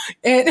perfect.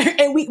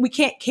 And we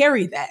can't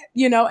carry that,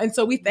 and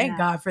so we thank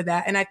God for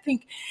that. And I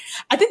think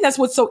that's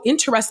what's so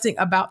interesting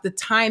about the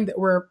time that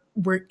we're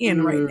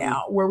in right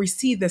now, where we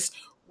see this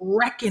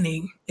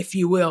reckoning, if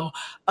you will,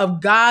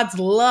 of God's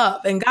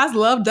love. And God's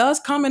love does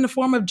come in the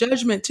form of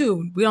judgment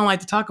too. We don't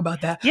like to talk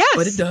about that,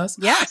 but it does.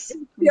 Yes. A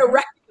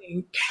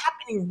reckoning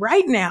happening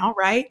right now,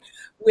 right?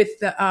 With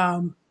the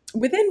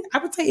I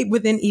would say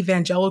within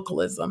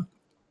evangelicalism.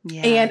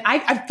 Yeah. And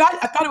I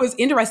thought it was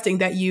interesting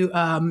that you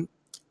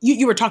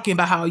were talking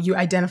about how you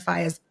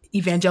identify as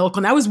evangelical.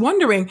 And I was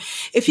wondering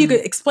if you could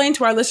explain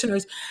to our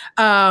listeners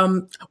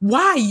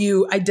why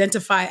you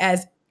identify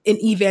as an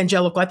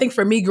evangelical. I think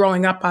for me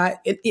growing up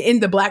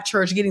in the Black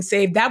church, getting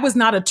saved, that was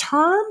not a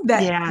term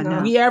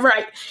that we ever,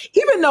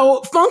 even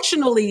though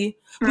functionally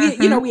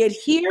we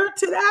adhere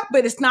to that,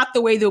 but it's not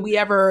the way that we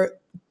ever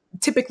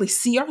typically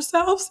see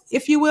ourselves,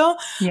 if you will.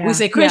 Yeah. We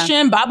say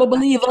Christian, Bible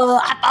believer,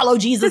 I follow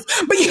Jesus,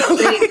 but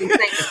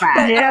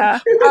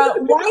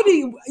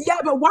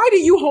why do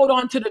you hold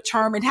on to the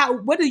term, and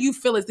what do you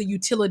feel is the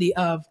utility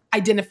of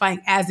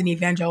identifying as an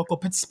evangelical,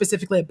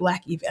 specifically a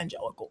Black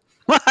evangelical?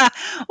 Well,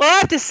 I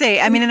have to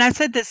say, I mean, and I've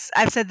said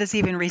this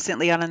even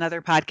recently on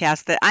another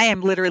podcast, that I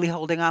am literally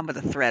holding on with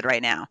a thread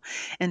right now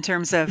in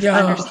terms of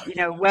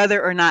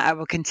whether or not I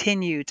will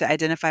continue to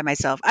identify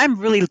myself. I'm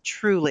really,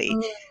 truly,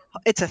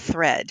 it's a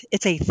thread.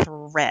 It's a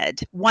thread.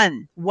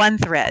 One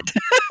thread.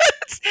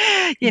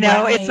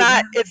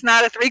 It's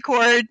not a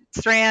 3-chord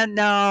strand.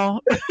 No,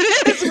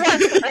 it's one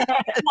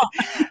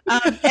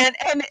thread.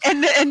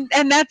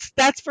 And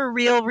that's for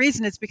real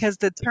reason. It's because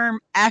the term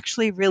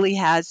actually really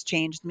has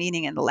changed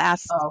meaning in the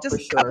last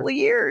couple of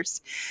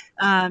years.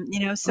 Why am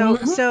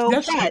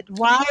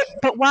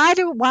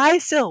I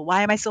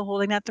still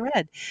holding that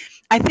thread?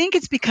 I think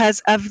it's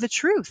because of the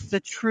truth.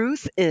 The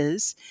truth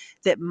is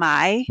that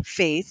my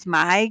faith,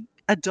 my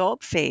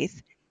adult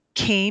faith,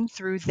 came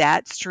through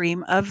that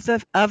stream of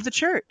the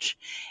church.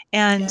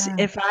 And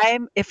if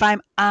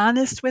I'm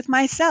honest with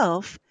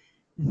myself,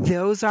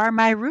 those are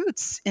my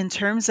roots in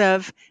terms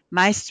of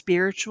my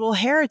spiritual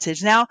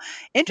heritage. Now,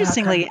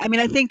 interestingly, I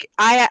mean, I think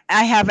I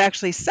have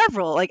actually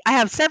I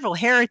have several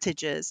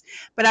heritages,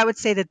 but I would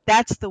say that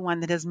that's the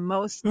one that has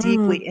most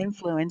deeply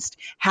influenced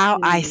how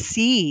I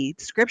see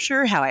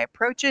Scripture, how I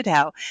approach it,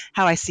 how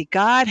I see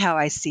God, how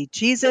I see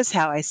Jesus,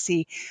 how I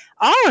see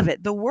all of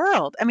it, the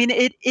world. I mean,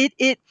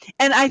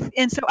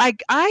 so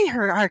I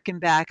harken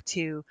back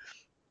to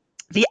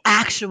the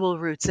actual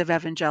roots of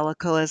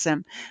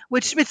evangelicalism,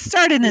 which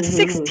started in the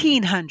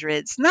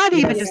 1600s, not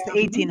even just the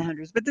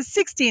 1800s, but the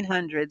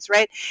 1600s,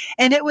 right?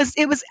 And it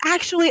was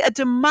actually a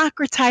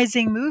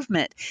democratizing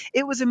movement.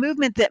 It was a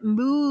movement that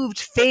moved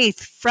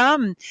faith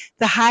from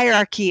the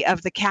hierarchy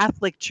of the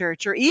Catholic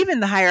Church, or even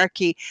the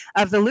hierarchy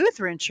of the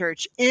Lutheran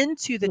Church,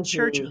 into the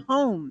church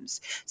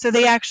homes. So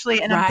they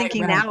actually, and I'm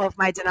thinking now of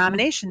my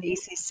denomination, the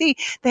ECC,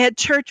 they had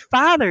church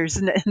fathers,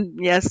 and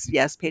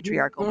yes,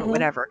 patriarchal, but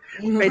whatever,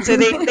 right? So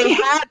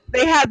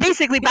they had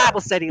basically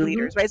Bible study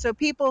leaders, right? So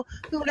people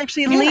who would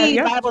actually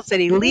lead Bible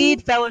study,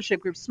 lead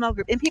fellowship groups, small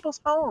group in people's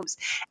homes.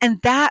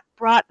 And that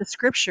brought the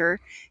Scripture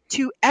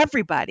to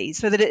everybody,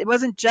 so that it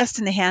wasn't just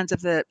in the hands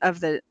of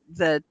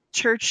the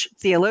church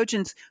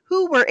theologians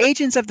who were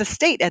agents of the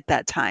state at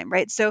that time,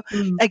 right? So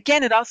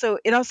again, it also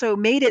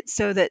made it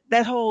so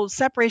that whole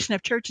separation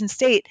of church and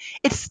state,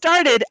 it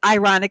started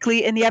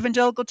ironically in the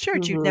evangelical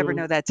church. You'd never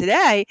know that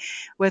today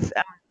with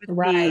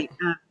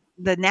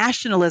the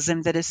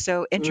nationalism that is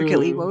so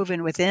intricately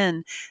woven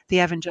within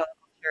the evangelical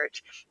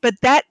church. But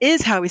that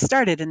is how we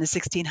started in the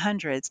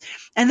 1600s.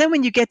 And then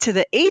when you get to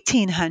the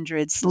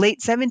 1800s, late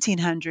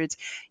 1700s,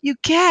 you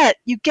get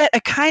a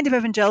kind of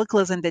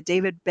evangelicalism that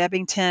David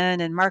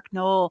Bebbington and Mark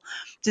Knoll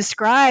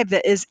describe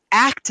that is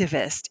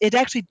activist. It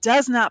actually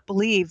does not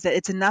believe that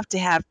it's enough to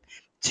have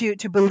to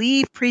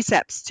believe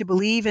precepts, to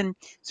believe in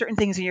certain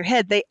things in your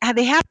head. They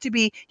have to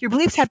be, your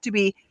beliefs have to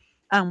be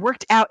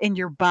worked out in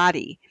your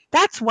body.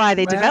 That's why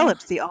they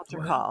developed the altar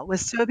call, was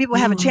so people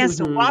have a chance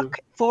to walk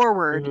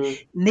forward,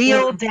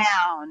 kneel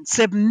down,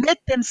 submit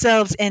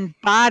themselves in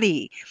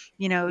body,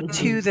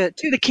 to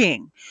the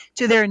king,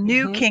 to their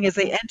new king as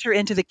they enter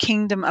into the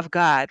kingdom of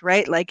God,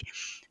 right?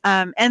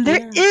 And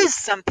there is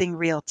something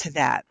real to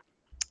that.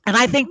 And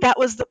I think that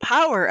was the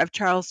power of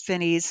Charles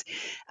Finney's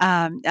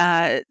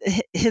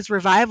his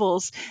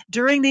revivals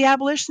during the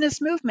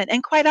abolitionist movement.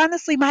 And quite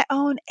honestly, my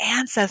own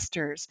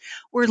ancestors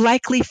were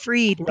likely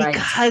freed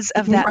because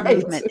of that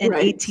movement in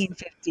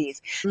 1850s.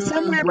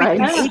 Somewhere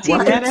between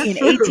 1850 and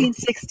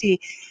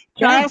 1860,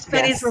 Charles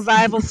Finney's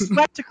revival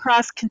swept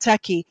across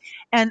Kentucky.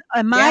 And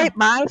my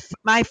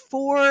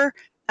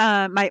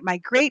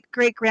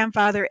great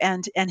grandfather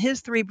and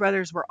his 3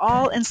 brothers were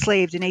all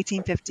enslaved in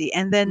 1850,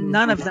 and then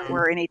none of them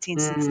were in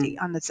 1860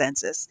 on the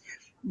census.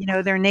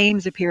 Their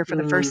names appear for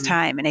the first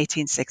time in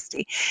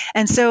 1860.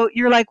 And so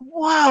you're like,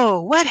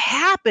 whoa, what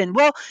happened?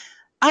 Well,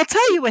 I'll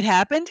tell you what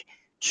happened.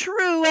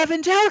 True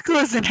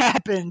evangelicalism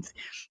happened.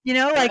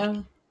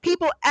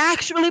 People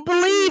actually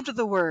believed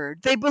the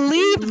word. They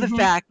believed the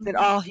fact that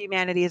all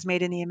humanity is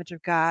made in the image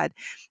of God.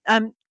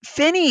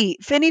 Finney,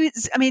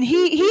 I mean,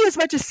 he as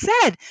much as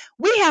said,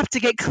 we have to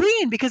get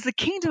clean because the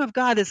kingdom of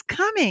God is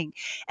coming.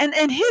 And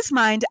in his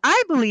mind,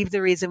 I believe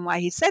the reason why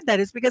he said that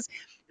is because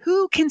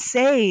who can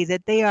say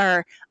that they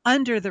are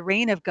under the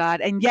reign of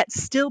God and yet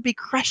still be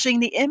crushing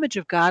the image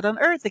of God on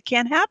earth? It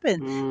can't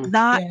happen.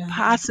 Not Yeah.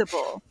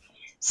 possible.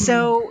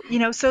 So,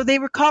 so they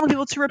were calling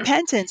people to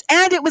repentance.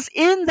 And it was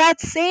in that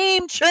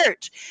same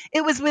church.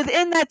 It was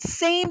within that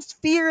same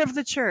sphere of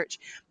the church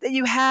that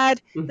you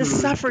had the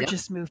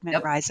suffragist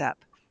movement rise up.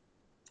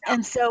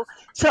 And so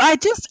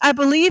I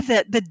believe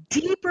that the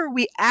deeper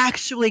we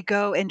actually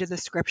go into the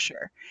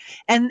scripture,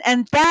 and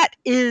that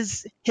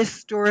is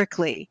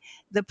historically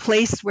the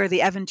place where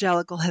the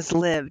evangelical has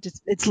lived.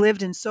 It's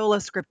lived in sola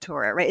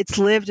scriptura, right? It's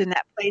lived in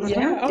that place.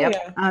 Yeah. Oh,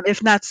 yeah.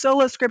 If not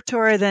sola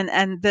scriptura, then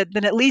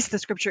at least the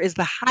scripture is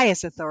the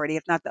highest authority,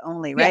 if not the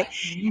only, right?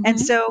 Yeah. And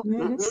so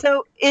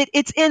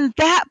it's in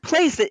that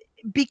place that,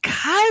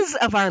 because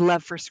of our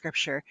love for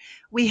scripture,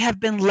 we have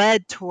been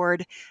led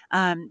toward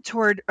a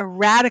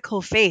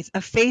radical faith, a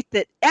faith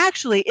that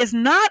actually is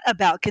not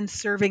about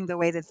conserving the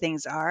way that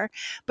things are,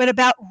 but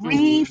about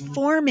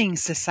reforming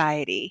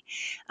society,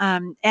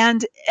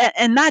 and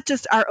not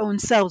just our own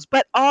selves,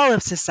 but all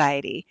of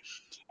society.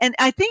 And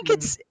I think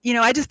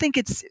I just think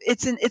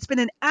it's been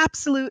an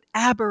absolute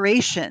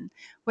aberration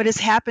what has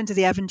happened to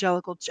the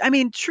evangelical. I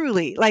mean,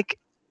 truly, like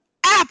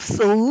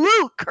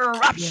absolute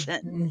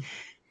corruption.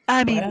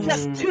 I mean,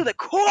 just to the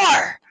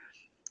core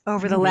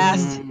over the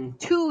last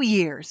 2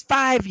 years,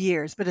 5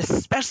 years, but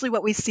especially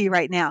what we see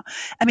right now.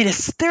 I mean,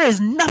 there is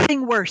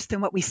nothing worse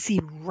than what we see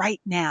right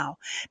now,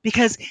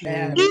 because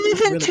even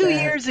really 2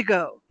 years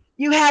ago,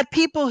 you had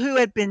people who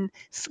had been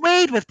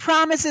swayed with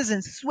promises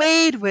and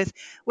swayed with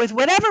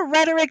whatever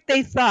rhetoric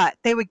they thought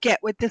they would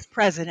get with this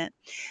president,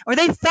 or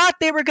they thought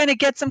they were going to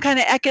get some kind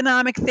of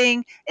economic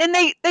thing, and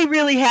they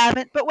really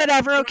haven't. But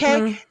whatever,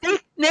 okay.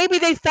 Maybe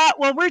they thought,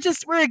 well,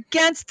 we're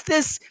against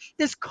this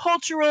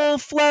cultural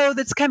flow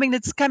that's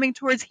coming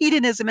towards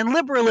hedonism and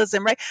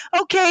liberalism, right?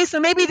 Okay, so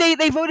maybe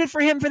they voted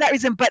for him for that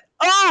reason. But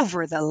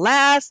over the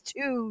last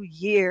 2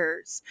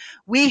 years,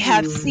 we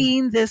have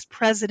seen this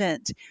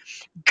president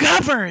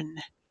govern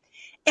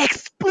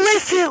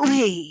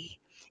explicitly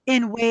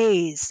in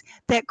ways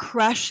that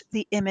crush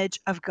the image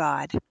of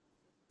God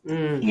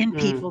in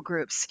people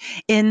groups,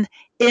 in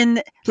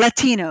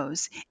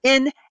Latinos,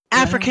 in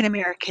African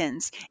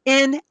Americans,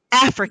 in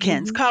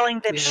Africans,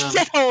 calling them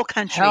shithole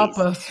countries. Help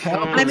us.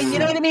 I mean, you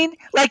know what I mean?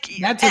 Like,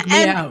 that took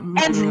me out.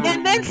 And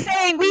then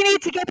saying we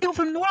need to get people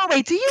from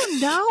Norway. Do you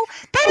know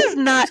that is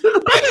not?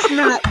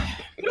 That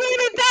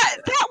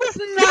was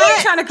not. They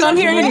ain't trying to come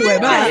here anyway.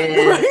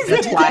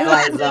 The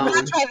Twilight Zone.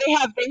 They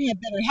have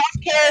better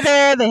health care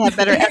there. They have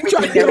better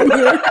everything there. So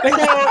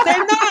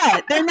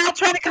they're not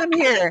trying to come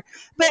here.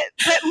 But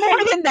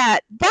more than that,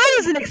 that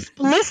is an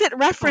explicit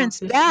reference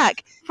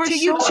back to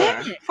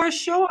eugenics. For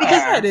sure.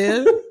 Because it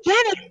is.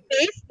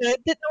 Eugenics said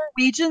that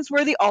Norwegians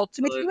were the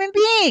ultimate human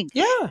being.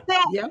 Yeah. So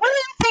what do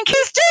you think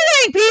he's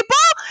doing, people?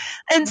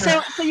 And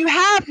so you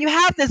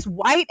have this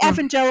white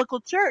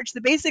evangelical church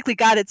that basically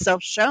got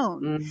itself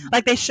shown.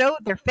 Like they showed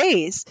their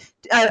face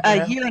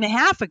a year and a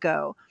half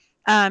ago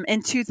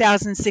in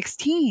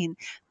 2016.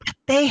 But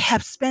they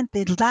have spent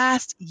the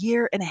last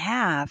year and a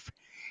half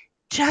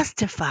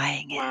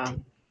justifying it.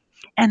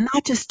 And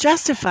not just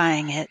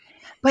justifying it,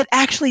 but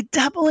actually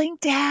doubling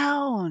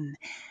down.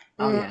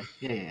 Oh,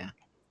 yeah.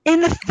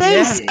 In the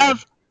face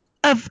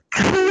of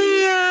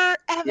clear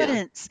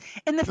evidence,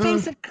 in the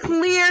face of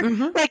clear,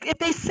 like if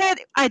they said,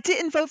 I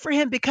didn't vote for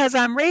him because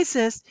I'm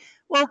racist,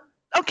 well,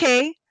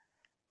 okay,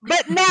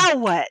 but now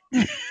what?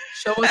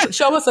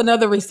 Show us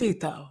another receipt,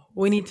 though.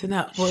 We need to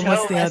know.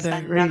 What's the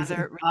other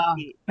reason?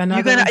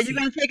 You're gonna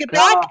take it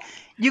back?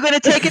 You're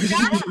gonna take it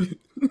back?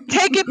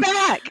 Take it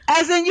back.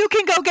 As in, you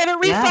can go get a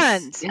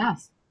refund.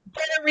 Yes.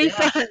 Get a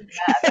refund.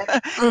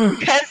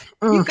 Because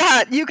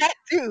you got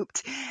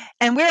duped,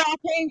 and we're all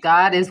paying.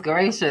 God is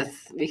gracious.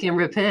 We can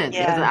repent.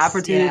 There's an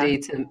opportunity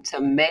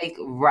to make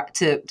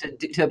to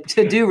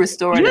do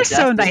restorative justice.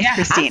 You're so nice,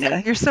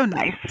 Christina. You're so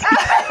nice.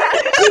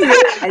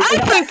 I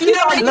think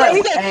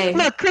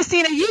look,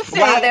 Christina, you say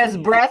while there's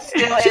breath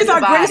still in the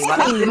body.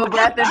 While there's still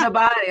breath in the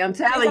body. I'm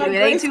telling you,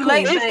 it ain't too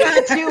late.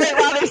 It's not too late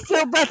while there's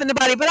still breath in the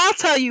body. But I'll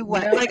tell you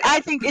what, like I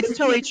think it's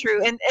totally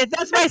true, and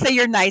that's why I say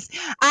you're nice.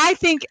 I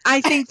think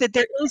that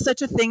there is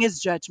such a thing as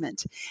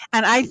judgment,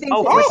 and I think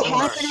what's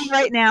happening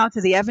right now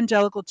to the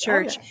evangelical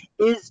church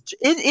is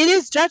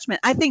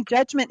judgment. I think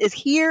judgment is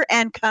here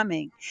and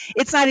coming.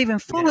 It's not even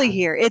fully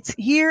here. It's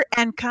here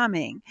and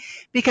coming,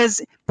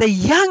 because the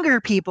younger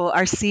people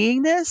are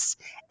seeing this,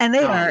 and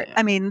they are.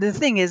 I mean, the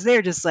thing is,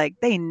 they're just like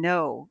they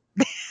know.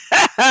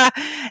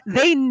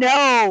 They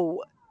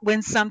know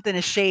when something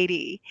is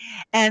shady,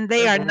 and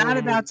they are not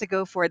about to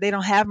go for it. They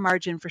don't have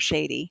margin for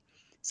shady.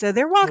 So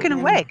they're walking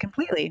away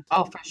completely.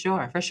 Oh, for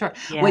sure.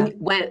 Yeah.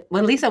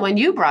 When Lisa, when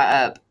you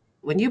brought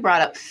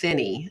up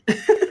Finney,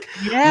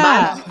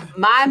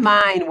 my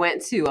mind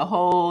went to a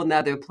whole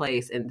nother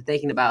place and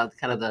thinking about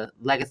kind of the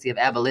legacy of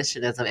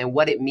abolitionism and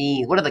what it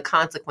means. What are the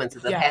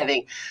consequences of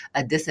having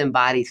a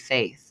disembodied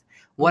faith?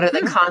 What are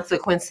the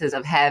consequences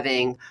of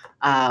having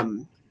a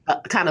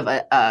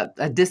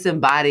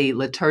disembodied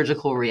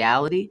liturgical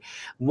reality?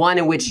 One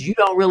in which you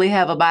don't really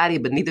have a body,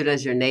 but neither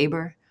does your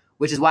neighbor.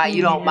 which is why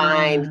you don't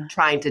mind Yeah.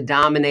 trying to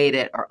dominate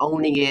it or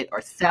owning it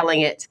or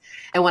selling it.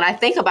 And when I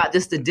think about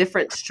just the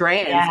different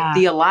strands, Yeah.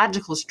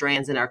 theological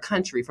strands in our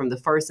country from the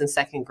first and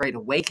second Great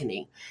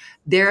Awakening,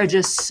 there are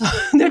just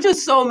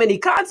so many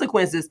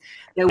consequences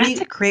that That's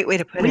a great way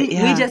to put it. we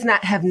Yeah. just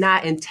have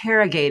not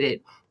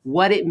interrogated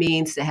what it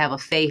means to have a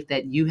faith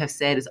that you have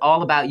said is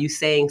all about you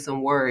saying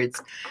some words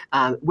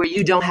where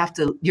you don't have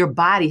to, your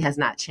body has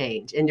not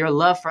changed and your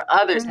love for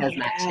others has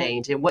not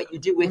changed and what you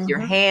do with your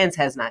hands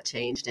has not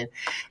changed. And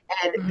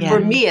Yeah.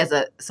 for me, as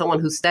someone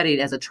who studied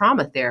as a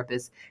trauma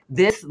therapist,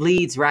 this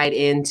leads right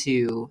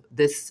into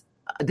this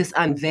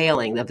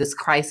unveiling of this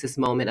crisis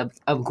moment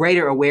of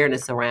greater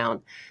awareness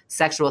around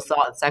sexual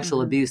assault and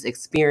sexual abuse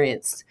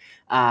experienced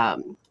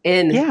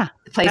in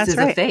places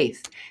of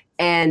faith.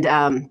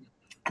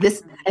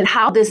 And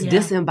how this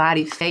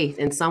disembodied faith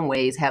in some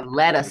ways have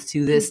led us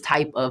to this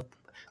type of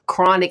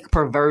chronic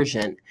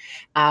perversion.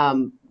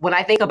 When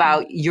I think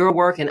about your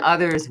work and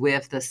others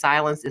with the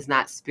Silence is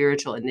Not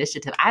Spiritual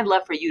initiative, I'd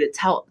love for you to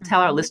tell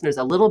our listeners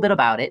a little bit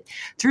about it.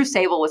 Truth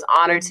Table was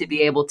honored to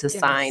be able to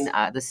sign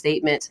the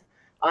statement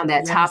on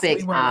that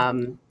topic.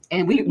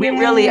 And we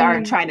really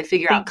are trying to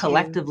figure out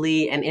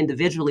collectively and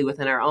individually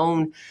within our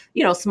own,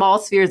 small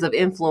spheres of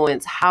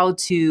influence, how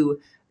to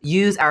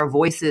use our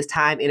voices,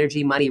 time,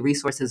 energy, money,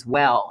 resources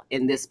well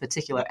in this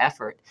particular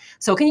effort.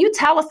 So can you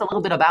tell us a little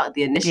bit about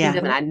the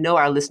initiative? And I know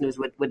our listeners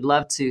would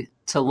love to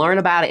learn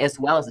about it as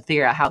well as to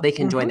figure out how they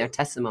can join their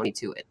testimony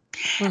to it.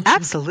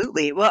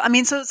 Absolutely. Well, I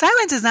mean, so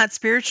Silence is Not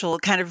Spiritual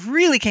kind of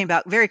really came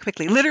about very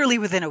quickly, literally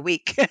within a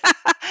week.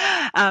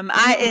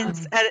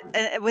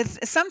 With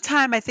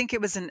sometime, I think it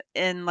was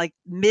in like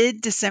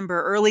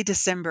mid-December, early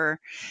December,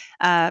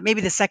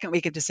 maybe the second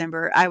week of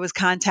December, I was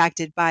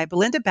contacted by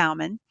Belinda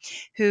Bauman,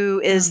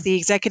 who is the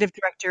executive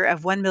director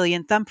of 1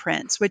 Million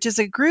Thumbprints, which is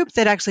a group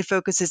that actually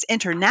focuses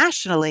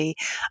internationally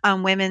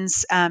on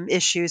women's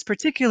issues,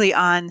 particularly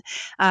on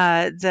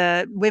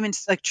the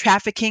women's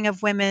trafficking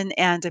of women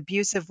and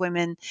abuse of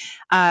women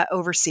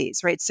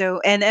overseas, right? So,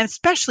 and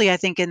especially I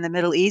think in the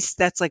Middle East,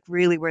 that's like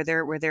really where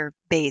they're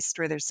based,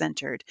 where they're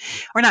centered,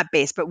 or not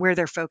based, but where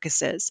their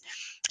focus is.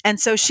 And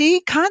so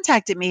she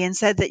contacted me and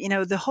said that,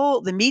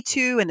 the Me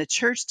Too and the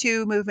Church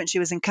Too movement, she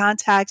was in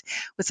contact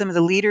with some of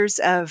the leaders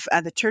of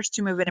the Church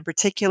Too movement in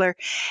particular.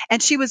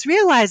 And she was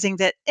realizing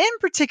that in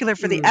particular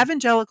for the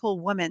evangelical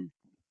woman,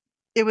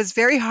 it was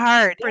very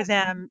hard for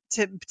them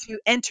to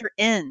enter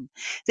in.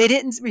 They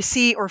didn't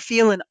receive or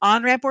feel an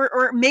on-ramp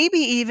or maybe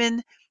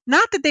even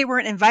not that they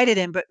weren't invited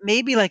in, but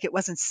maybe like it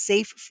wasn't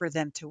safe for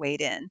them to wade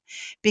in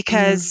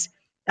because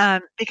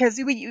our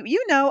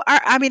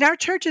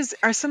churches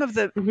are some of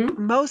the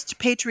most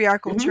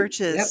patriarchal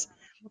churches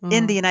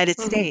in the United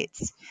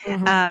States.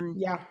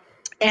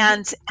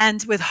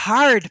 And with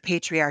hard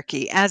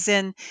patriarchy, as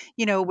in,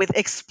 with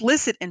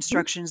explicit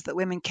instructions that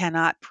women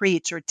cannot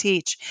preach or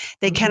teach.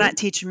 They cannot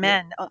teach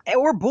men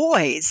or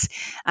boys.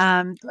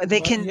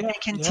 They can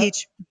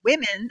teach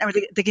women, or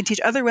they can teach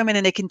other women,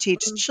 and they can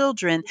teach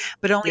children,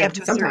 but only up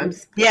to a certain.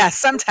 Yeah,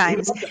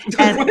 sometimes.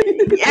 And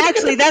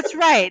actually, that's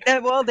right.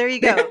 Well, there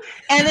you go.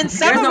 And in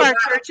some of our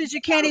churches,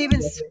 you can't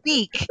even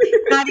speak.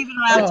 You're not even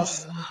allowed to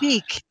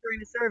speak during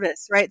the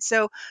service, right?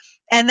 So.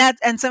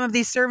 And some of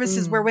these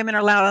services where women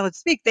are allowed to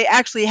speak, they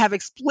actually have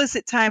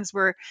explicit times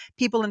where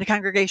people in the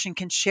congregation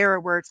can share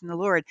a word from the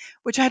Lord,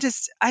 which I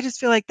just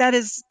feel like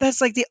that's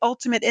like the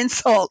ultimate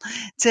insult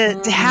to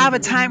have a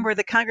time where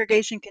the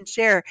congregation can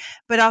share,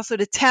 but also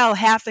to tell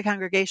half the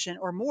congregation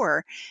or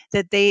more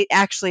that they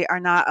actually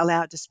are not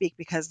allowed to speak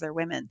because they're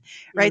women,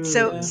 right?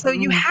 So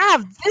you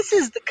have, this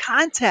is the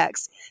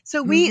context.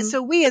 So we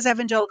as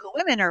evangelical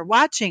women are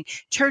watching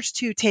Church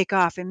Too take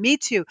off and Me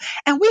Too,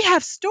 and we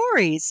have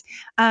stories.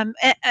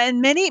 And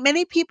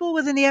many people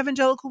within the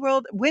evangelical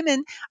world,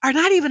 women, are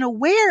not even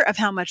aware of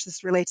how much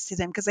this relates to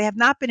them because they have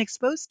not been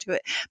exposed to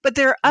it. But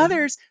there are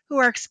others who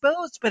are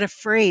exposed but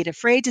afraid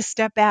to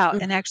step out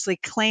and actually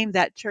claim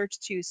that Church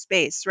Too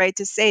space, right?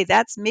 To say,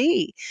 that's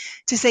me.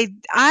 To say,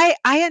 I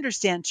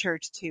understand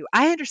Church Too.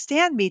 I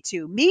understand Me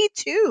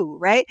Too,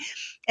 right?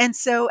 And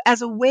so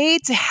as a way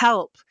to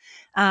help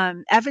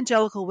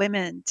evangelical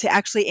women to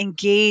actually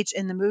engage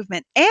in the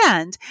movement,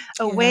 and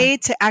a way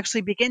to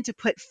actually begin to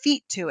put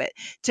feet to it,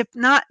 to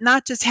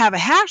not just have a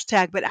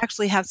hashtag, but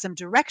actually have some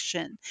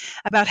direction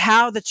about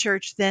how the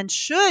church then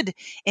should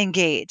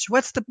engage.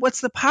 What's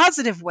the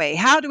positive way?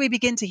 How do we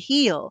begin to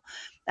heal?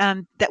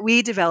 That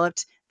we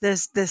developed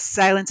this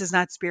Silence is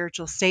Not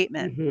Spiritual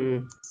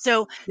statement.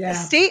 So the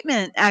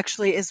statement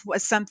actually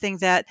was something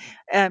that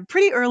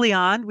pretty early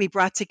on we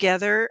brought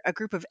together a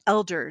group of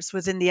elders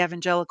within the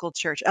evangelical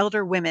church,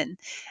 elder women,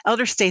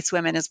 elder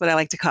stateswomen is what I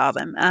like to call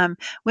them.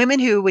 Women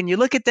who, when you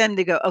look at them,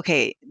 they go,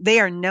 okay,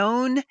 they are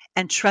known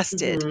and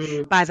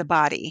trusted by the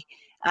body.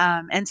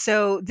 And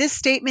so this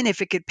statement,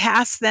 if it could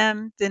pass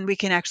them, then we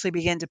can actually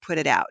begin to put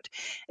it out.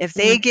 If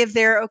they give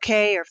their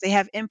okay, or if they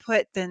have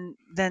input, then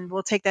then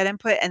we'll take that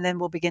input and then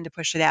we'll begin to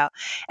push it out.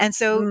 And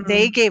so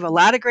they gave a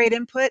lot of great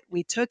input.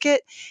 We took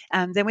it,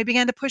 then we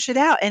began to push it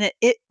out, and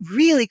it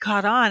really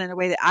caught on in a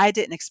way that I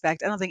didn't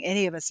expect. I don't think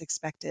any of us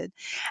expected.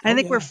 And I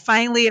think we're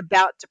finally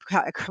about to,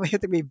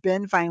 we've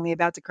been finally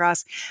about to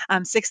cross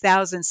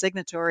 6,000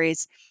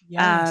 signatories,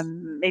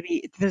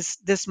 maybe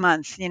this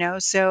month,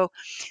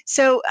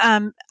 So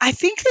I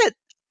think that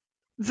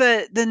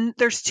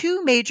there's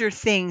two major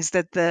things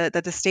that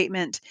the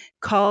statement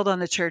called on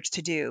the church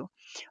to do.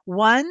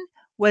 One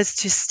was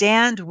to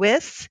stand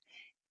with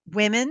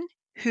women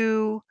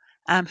who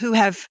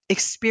have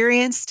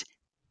experienced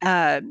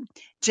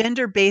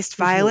gender-based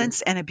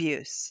violence and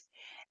abuse,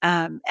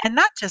 and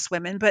not just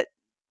women, but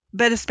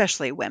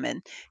especially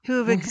women who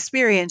have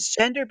experienced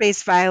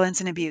gender-based violence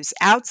and abuse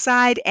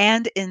outside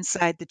and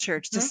inside the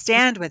church, to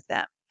stand with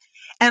them,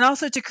 and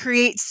also to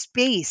create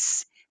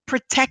space,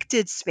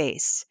 protected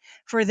space,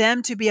 for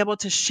them to be able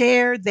to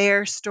share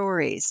their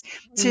stories,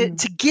 to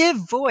give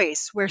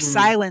voice where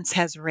silence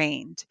has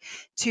reigned,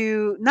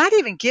 to not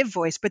even give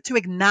voice, but to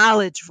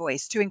acknowledge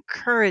voice, to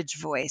encourage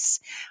voice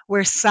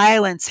where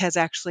silence has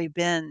actually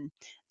been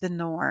the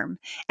norm.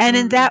 And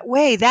in that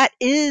way, that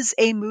is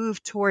a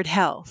move toward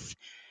health.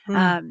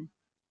 And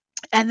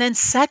then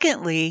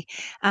secondly,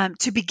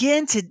 to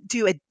begin to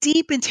do a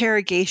deep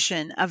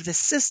interrogation of the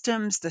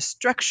systems, the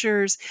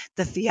structures,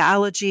 the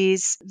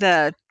theologies,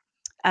 the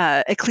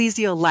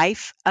ecclesial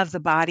life of the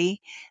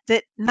body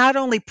that not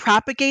only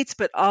propagates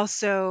but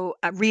also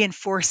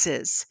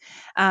reinforces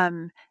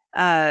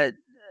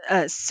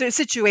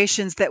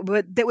situations that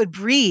would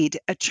breed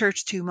a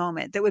church too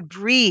moment, that would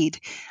breed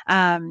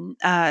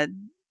the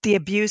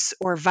abuse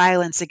or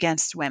violence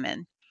against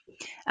women.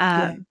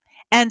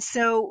 And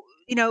so,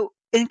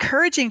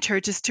 encouraging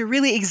churches to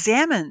really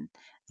examine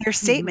their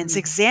statements,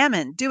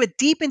 do a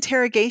deep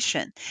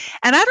interrogation.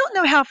 And I don't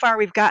know how far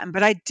we've gotten,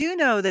 but I do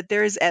know that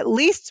there's at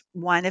least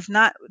one, if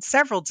not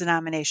several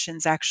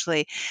denominations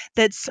actually,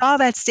 that saw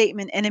that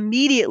statement and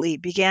immediately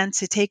began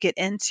to take it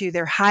into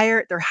their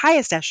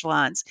highest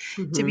echelons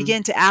to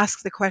begin to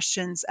ask the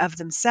questions of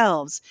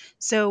themselves.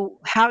 So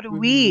how do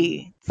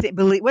we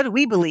believe? What do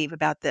we believe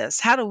about this?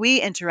 How do we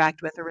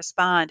interact with or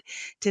respond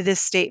to this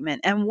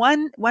statement? And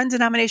one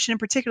denomination in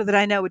particular that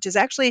I know, which is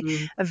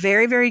actually a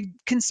very, very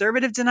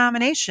conservative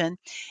denomination,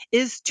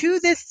 is to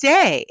this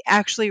day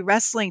actually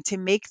wrestling to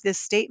make this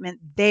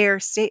statement their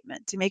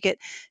statement, to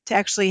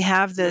actually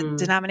have the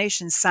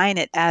denomination sign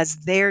it as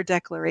their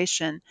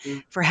declaration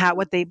for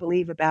what they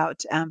believe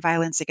about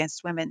violence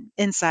against women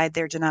inside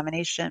their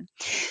denomination.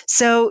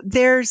 So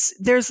there's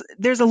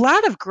a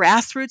lot of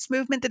grassroots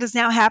movement that is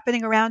now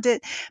happening around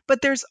it,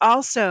 but there's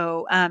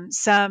also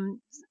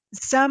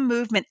some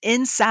movement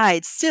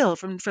inside still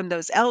from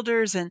those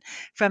elders and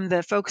from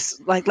the folks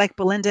like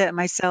Belinda and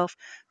myself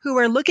who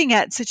are looking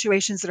at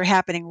situations that are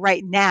happening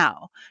right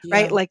now,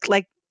 right? Like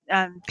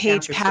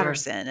Paige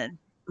Patterson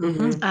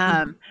and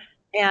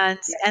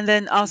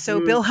then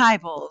also Bill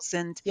Hybels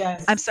and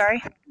I'm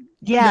sorry.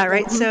 Yeah.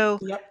 Right. So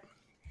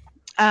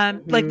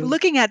like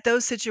looking at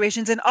those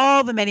situations and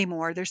all the many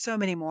more, there's so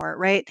many more,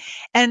 right?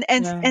 And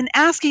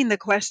asking the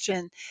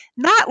question,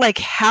 not like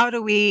how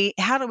do we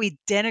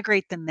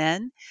denigrate the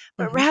men,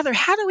 but rather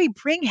how do we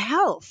bring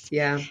health?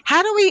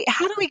 How do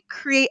we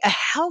create a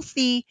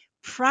healthy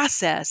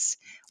process?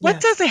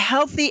 What does a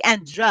healthy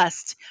and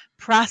just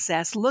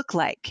process look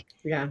like?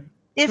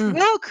 If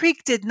Willow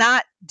Creek did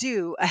not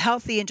do a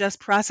healthy and just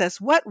process,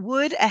 what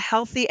would a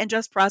healthy and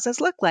just process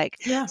look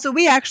like? So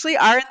we actually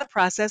are in the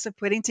process of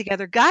putting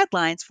together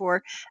guidelines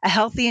for a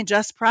healthy and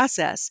just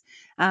process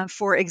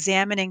for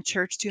examining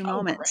church to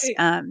moments.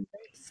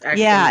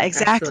 Yeah,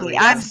 exactly.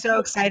 I'm so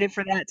excited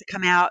for that to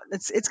come out.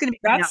 It's going to be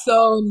that's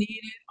so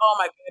needed. Oh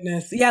my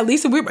goodness. Yeah,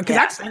 Lisa,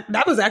 because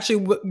that was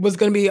actually was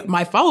going to be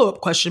my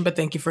follow-up question, but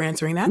thank you for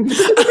answering that.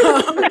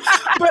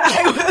 But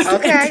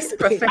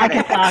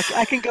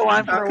I can go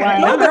on for a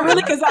while. No, but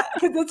really, because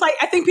it's like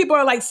I think people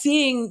are like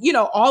seeing,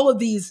 all of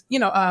these,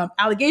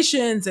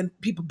 allegations and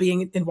people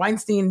being in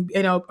Weinstein,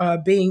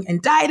 being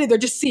indicted. They're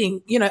just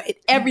seeing, it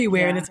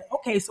everywhere, and it's like,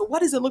 okay, so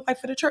what does it look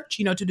like for the church,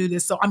 to do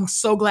this? So I'm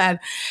so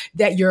glad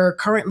that you're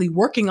currently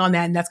working on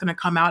that, and that's going to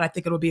come out. I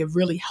think it'll be a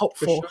really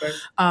helpful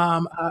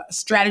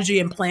strategy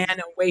and plan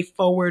and way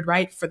forward,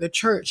 right, for the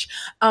church.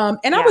 I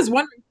was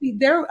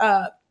wondering,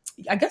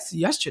 I guess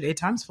yesterday,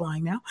 time's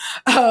flying now,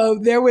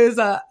 there was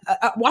a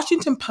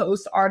Washington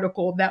Post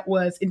article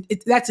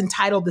that's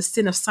entitled "The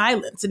Sin of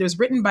Silence." It was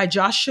written by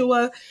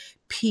Joshua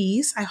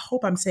Pease. I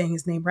hope I'm saying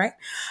his name right.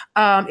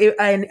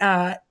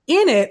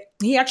 In it,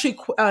 he actually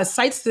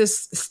cites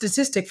this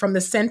statistic from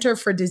the Center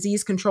for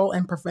Disease Control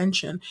and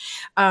Prevention.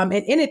 And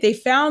in it, they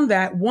found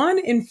that 1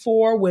 in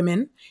 4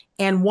 women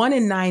and 1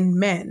 in 9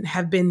 men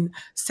have been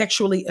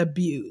sexually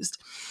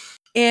abused.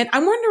 And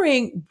I'm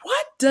wondering,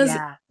 what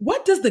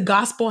does the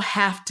gospel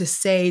have to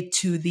say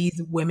to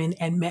these women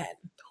and men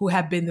who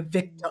have been the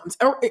victims,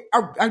 or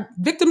are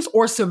victims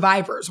or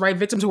survivors, right?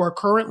 Victims who are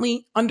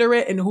currently under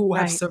it and who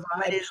have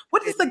survived.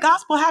 What does the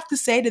gospel have to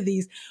say to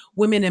these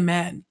women and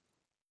men?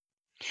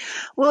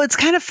 Well, it's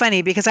kind of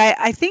funny because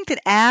I think that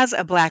as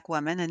a Black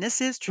woman, and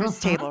this is Truth's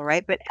Mhm. Table,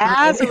 right? But It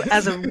as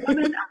is. a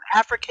woman of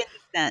African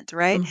descent,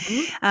 right?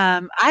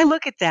 Mhm. I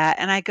look at that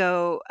and I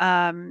go,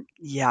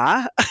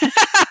 yeah,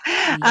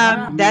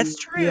 Yeah. that's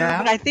true. But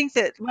Yeah. I think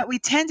that what we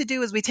tend to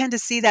do is we tend to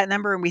see that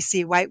number and we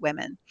see white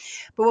women.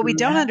 But what we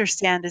don't Yeah.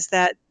 understand is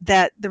that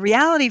the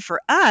reality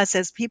for us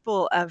as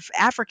people of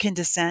African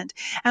descent,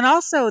 and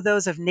also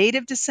those of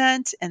Native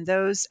descent and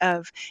those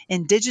of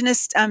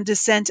indigenous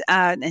descent,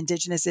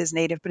 indigenous is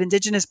native, but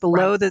indigenous Right.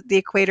 below the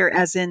equator,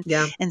 as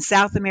Yeah. in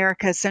South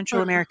America,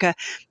 Central Mhm. America,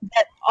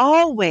 that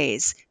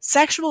always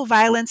sexual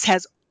violence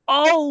has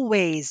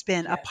always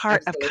been a Yes.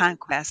 part of Absolutely.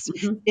 conquest.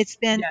 Hmm. It's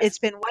Yes.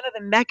 been one of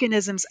the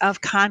mechanisms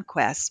of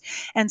conquest.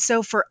 And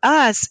so for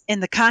us, in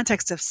the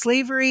context of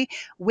slavery,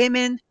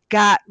 women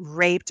got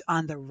raped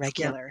on the Yeah.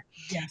 regular.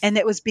 Yes. And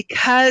it was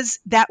because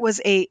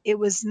it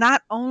was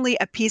not only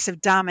a piece of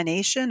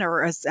domination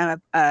or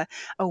a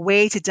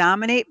way to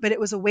dominate, but it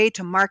was a way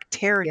to mark Yeah.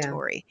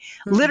 territory,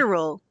 Mhm.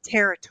 literal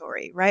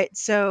territory, right?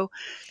 So,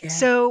 Yeah.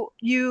 so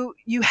you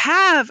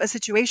have a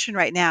situation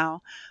right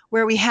now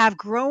where we have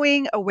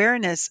growing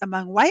awareness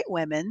among white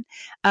women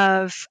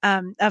of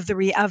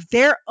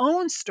their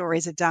own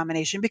stories of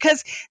domination,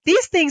 because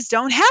these things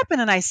don't happen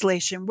in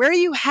isolation. Where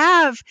you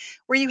have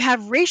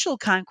racial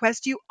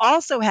conquest, you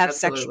also have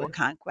sexual Absolutely.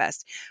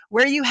 conquest.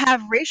 Where you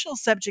have racial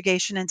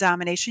subjugation and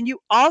domination,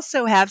 you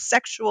also have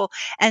sexual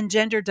and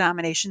gender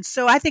domination.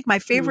 So I think my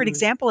favorite Hmm.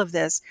 example of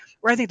this,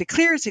 or I think the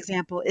clearest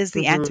example, is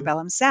the Hmm.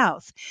 antebellum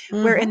South,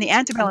 where in Mhm. the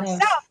antebellum Yes.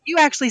 South, you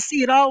actually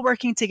see it all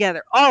working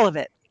together, all of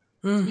it.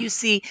 Mm. You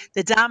see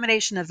the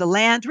domination of the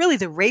land, really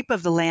the rape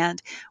of the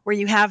land, where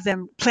you have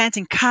them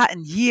planting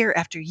cotton year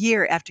after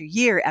year after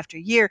year after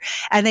year.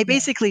 And they Yeah.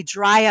 basically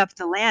dry up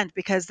the land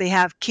because they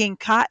have King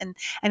Cotton,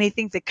 and they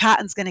think that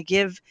cotton's going to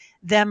give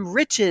them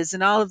riches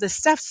and all of this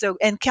stuff. So,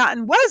 and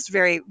cotton was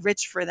very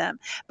rich for them.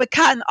 But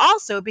cotton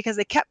also, because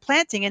they kept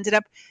planting, ended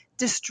up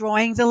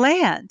destroying the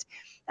land.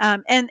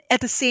 And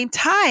at the same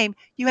time,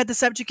 you had the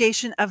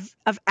subjugation of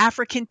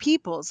African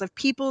peoples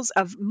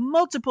of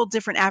multiple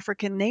different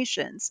African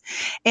nations.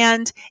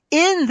 And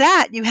in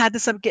that, you had the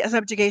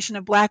subjugation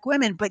of Black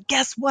women. But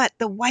guess what?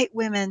 The white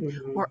women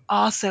Hmm. were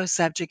also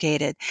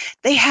subjugated.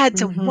 They had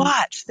to Mhm.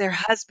 watch their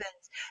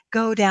husbands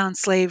go down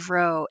slave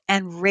row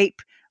and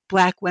rape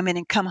Black women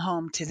and come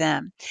home to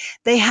them.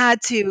 They had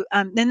to,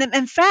 and then,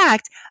 in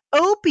fact,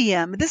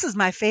 opium. This is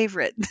my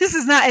favorite. This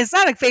is not. It's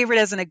not a favorite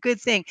as in a good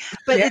thing,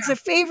 but Yeah. it's a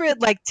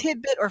favorite like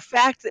tidbit or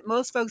fact that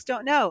most folks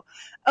don't know.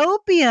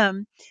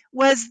 Opium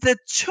was the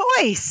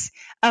choice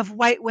of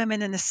white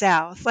women in the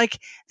South. Like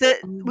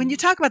when you Mm.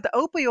 talk about the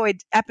opioid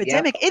Yep.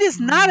 epidemic, it is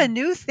not a Mm.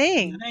 new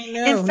thing. I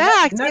In know.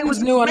 fact,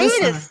 Nothing's new under the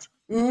sun.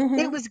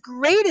 it Mhm. was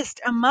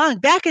greatest among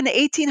back in the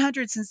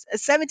 1800s and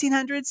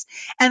 1700s,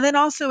 and then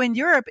also in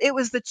Europe. It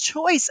was the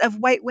choice of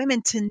white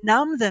women to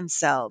numb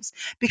themselves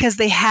because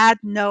they had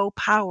no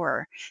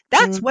power.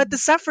 That's what the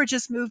Mhm.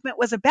 suffragist movement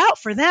was about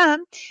for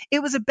them.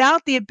 It was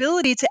about the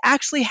ability to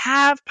actually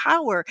have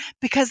power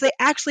because they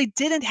actually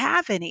didn't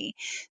have any.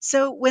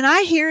 So when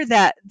I hear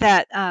that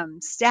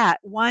stat,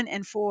 1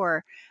 in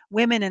 4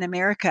 women in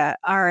America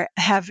are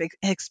have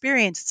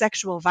experienced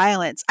sexual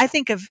violence, I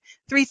think of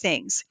three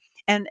things.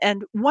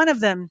 And one of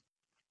them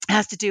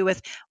has to do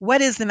with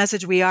what is the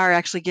message we are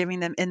actually giving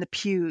them in the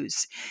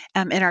pews,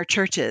 in our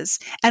churches.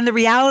 And the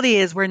reality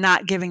is we're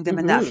not giving them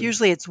enough. Hmm.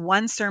 Usually it's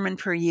one sermon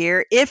per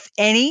year, if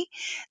any,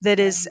 Yeah. that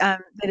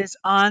is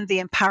on the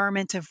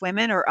empowerment of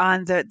women or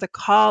on the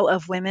call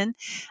of women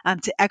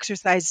to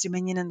exercise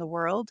dominion in the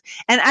world.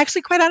 And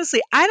actually, quite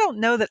honestly, I don't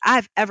know that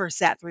I've ever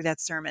sat through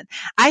that sermon.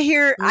 I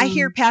hear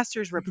Mm.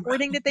 pastors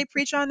reporting that they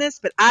preach on this,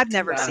 but I've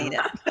never seen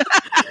Wow. it.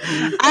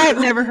 Mhm. I have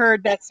never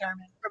heard that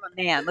sermon from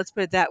a man. Let's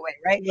put it that way,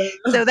 right?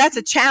 Well, So that's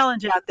a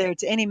challenge out there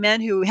to any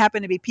men who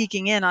happen to be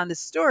peeking in on this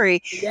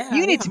story. yeah, yeah.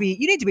 You need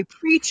to be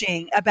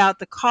preaching about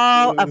the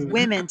call of Mhm.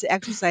 women to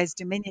exercise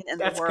dominion in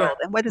the That's good. world.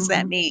 And what does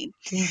that Mhm. mean?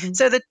 Mhm.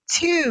 So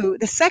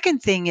the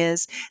second thing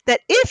is that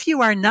if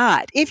you are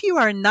not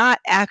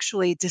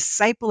actually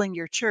discipling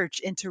your church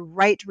into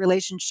right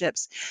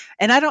relationships,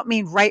 and I don't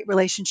mean right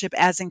relationship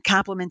as in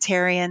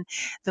complementarian,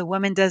 the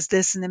woman does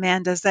this and the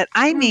man does that.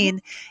 I Mhm.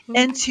 mean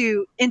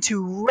Mhm.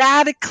 into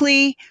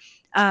radically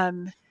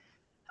um,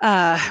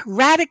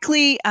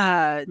 radically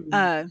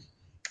Mhm.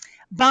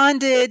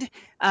 bonded,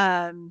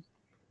 um,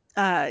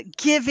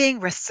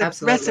 giving,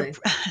 Absolutely.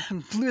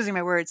 I'm losing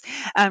my words,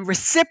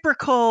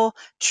 reciprocal,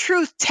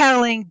 truth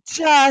telling,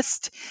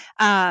 just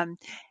um,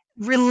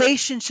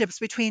 relationships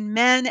between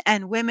men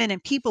and women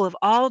and people of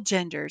all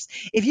genders.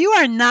 If you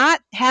are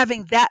not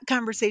having that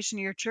conversation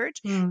in your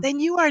church, Mm. then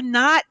you are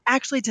not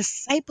actually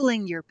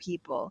discipling your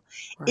people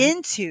Right.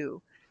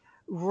 into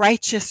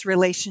righteous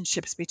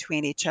relationships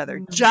between each other,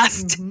 Mhm.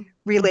 just Mhm. Mhm.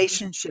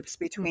 relationships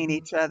between Mhm.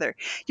 each other.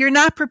 You're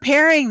not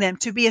preparing them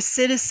to be a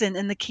citizen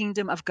in the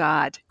kingdom of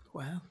God,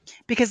 Wow.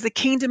 because the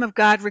kingdom of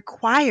God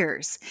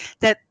requires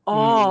that Mm.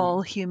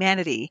 all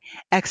humanity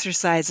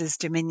exercises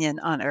dominion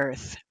on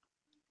earth.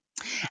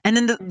 And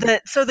then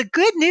the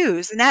good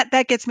news, and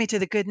that gets me to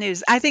the good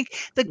news. I think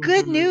the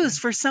good news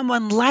for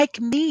someone like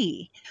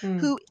me,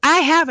 who I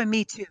have a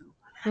Me Too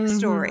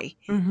story,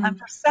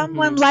 for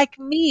someone like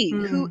me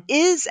who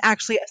is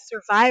actually a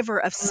survivor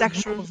of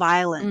sexual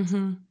violence,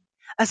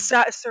 a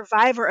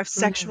survivor of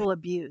sexual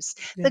abuse.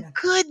 The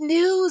good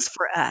news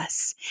for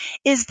us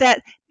is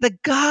that the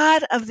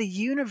God of the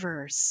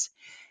universe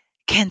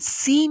can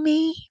see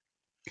me.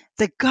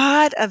 The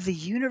God of the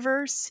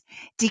universe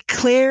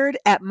declared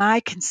at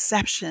my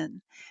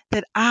conception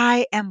that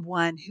I am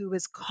one who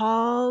is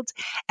called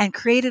and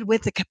created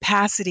with the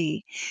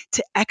capacity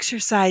to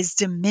exercise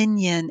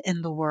dominion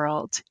in the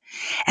world.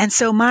 And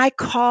so my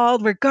call,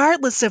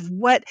 regardless of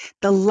what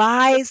the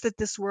lies that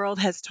this world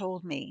has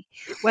told me,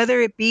 whether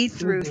it be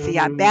through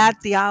bad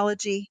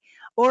theology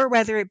or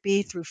whether it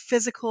be through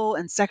physical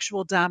and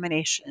sexual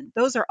domination,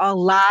 those are all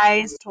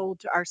lies told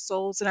to our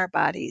souls and our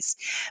bodies.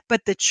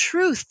 But the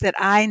truth that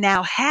I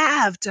now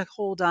have to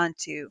hold on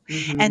to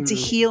and to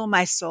heal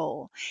my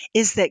soul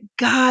is that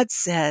God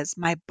says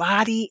my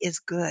body is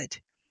good.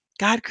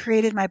 God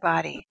created my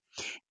body.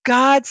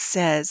 God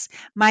says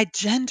my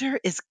gender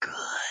is good.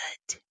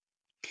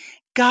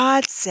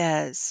 God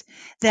says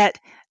that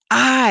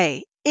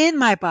I, in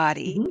my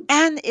body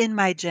and in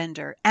my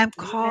gender, am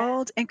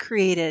called and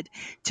created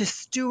to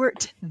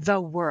steward the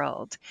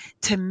world,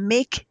 to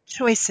make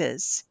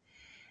choices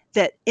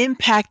that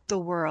impact the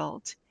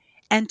world,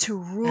 and to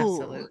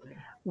rule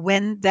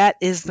when that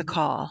is the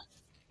call.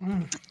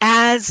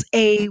 As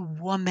a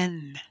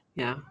woman.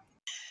 Yeah.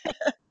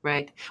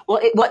 Right.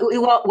 Well,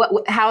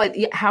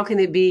 how can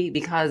it be?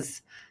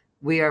 Because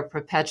we are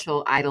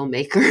perpetual idol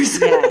makers,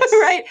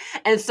 right?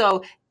 And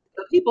so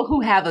the people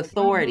who have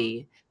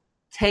authority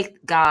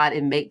take God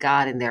and make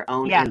God in their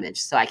own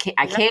image. So I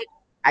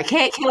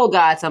can't kill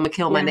God, so I'm gonna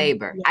kill my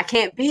neighbor. I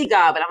can't be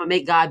God, but I'm gonna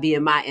make God be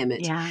in my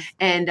image.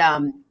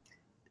 And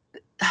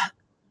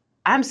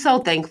I'm so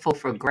thankful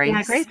for grace.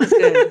 Yeah, grace is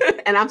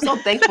good. And I'm so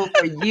thankful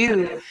for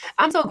you.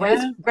 I'm so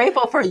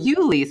grateful for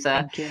you,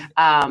 Lisa,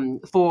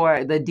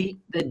 for the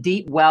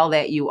deep well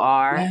that you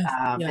are.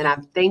 And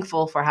I'm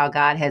thankful for how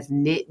God has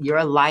knit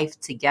your life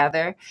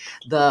together,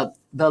 the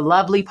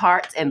lovely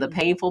parts and the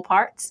painful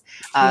parts,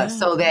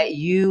 so that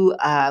you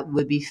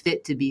would be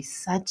fit to be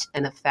such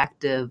an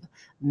effective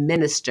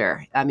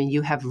minister. I mean,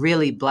 you have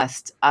really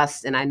blessed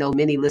us, and I know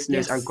many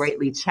listeners are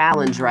greatly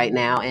challenged right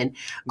now and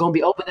going to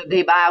be opening up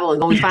their Bible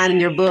and going to be finding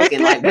your book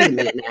and like, wait a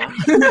minute now.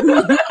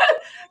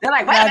 They're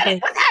like, wait a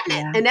minute, what's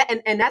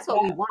happening? And that's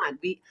what we want.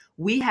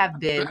 We have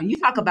been, when you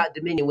talk about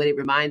dominion, what it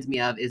reminds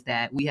me of is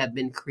that we have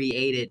been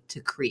created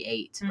to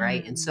create,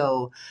 right? And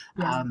so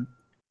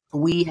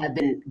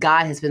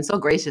God has been so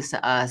gracious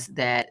to us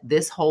that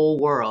this whole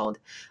world,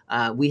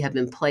 we have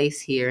been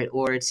placed here in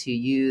order to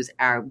use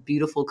our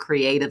beautiful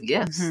creative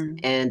gifts.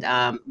 And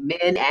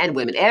men and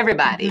women,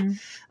 everybody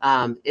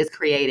is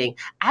creating.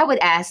 I would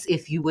ask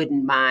if you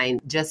wouldn't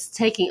mind just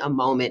taking a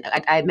moment.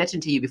 I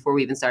mentioned to you before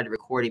we even started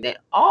recording that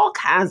all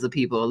kinds of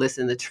people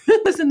listen to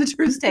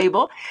Truth's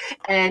Table.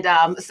 And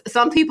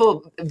some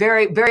people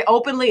very, very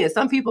openly and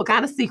some people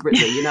kind of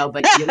secretly,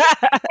 but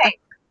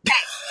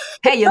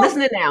hey, you're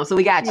listening now, so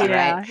we got you,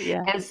 right?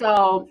 Yeah. And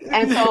so,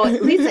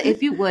 Lisa,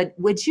 if you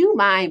would you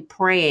mind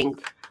praying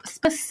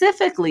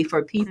specifically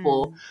for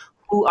people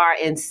who are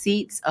in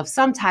seats of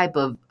some type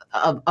of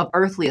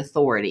earthly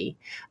authority,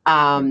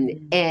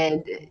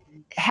 and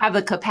have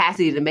the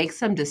capacity to make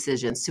some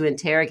decisions, to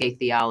interrogate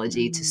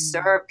theology, to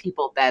serve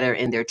people better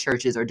in their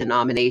churches or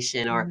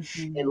denomination or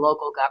in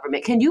local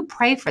government? Can you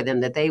pray for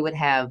them that they would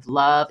have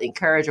love,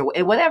 encouragement,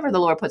 and whatever the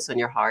Lord puts on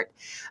your heart?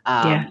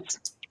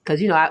 Because,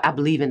 I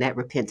believe in that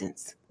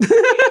repentance.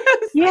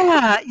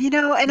 Yeah,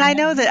 and I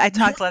know that I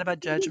talked a lot about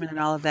judgment and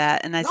all of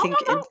that, and I think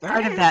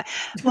part of that,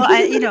 well,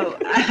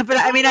 but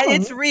I mean,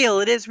 it's real.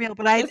 It is real.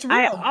 But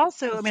I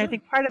also, I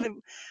think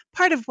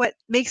part of what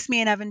makes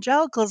me an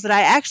evangelical is that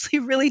I actually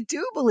really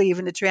do believe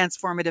in the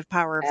transformative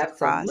power of the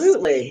cross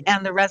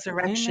and the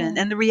resurrection.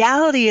 And the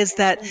reality is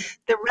that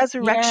the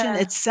resurrection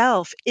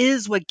itself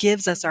is what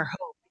gives us our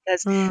hope.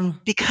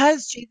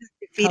 Because Jesus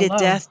defeated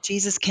death,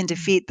 Jesus can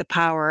defeat the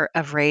power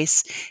of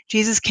race.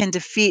 Jesus can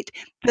defeat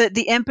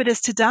the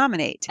impetus to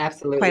dominate.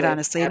 Absolutely. Quite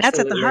honestly. And that's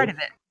at the heart of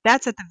it.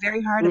 That's at the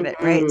very heart of it,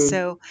 right?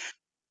 So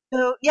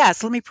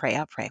let me pray.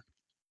 I'll pray.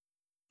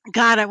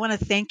 God, I want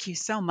to thank you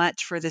so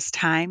much for this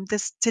time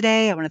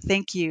today. I want to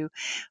thank you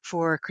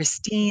for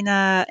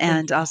Christina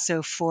and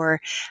also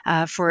for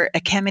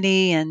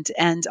Ekemini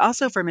and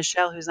also for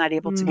Michelle, who's not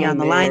able to be on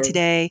the line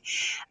today.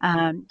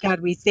 God,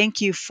 we thank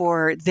you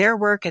for their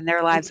work and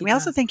their lives. And we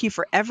also thank you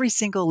for every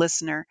single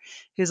listener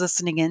who's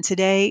listening in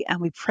today.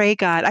 And we pray,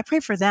 God, I pray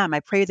for them.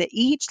 I pray that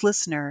each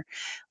listener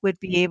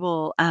would be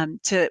able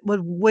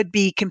would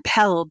be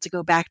compelled to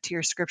go back to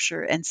your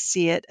scripture and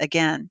see it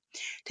again,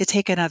 to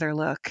take another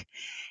look.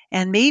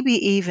 And maybe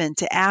even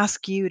to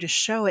ask you to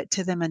show it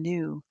to them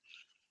anew,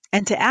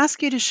 and to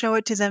ask you to show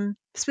it to them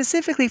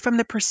specifically from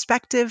the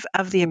perspective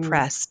of the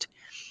oppressed.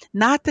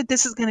 Not that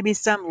this is going to be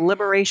some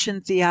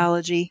liberation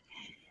theology,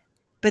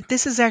 but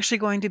this is actually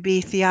going to be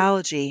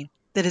theology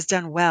that is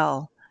done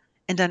well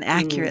and done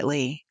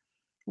accurately,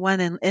 one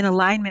in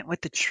alignment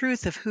with the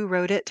truth of who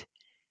wrote it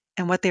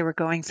and what they were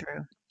going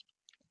through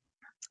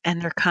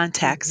and their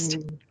context.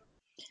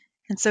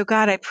 And so,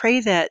 God, I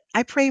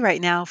pray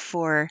right now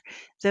for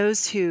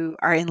those who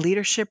are in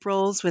leadership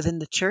roles within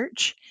the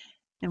church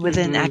and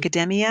within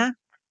academia,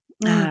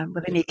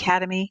 within the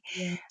academy.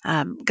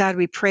 Yeah. God,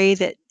 we pray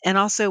that, and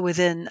also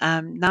within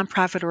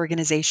nonprofit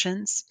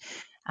organizations.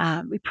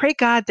 We pray,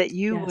 God, that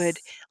you would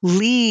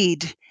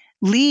lead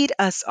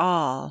us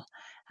all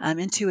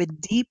into a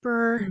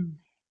deeper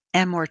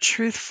and more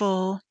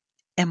truthful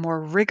and more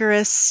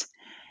rigorous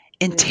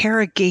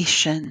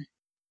interrogation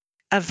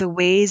of the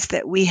ways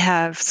that we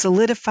have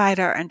solidified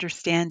our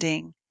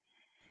understanding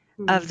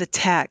of the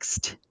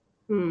text,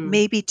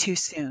 maybe too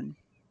soon.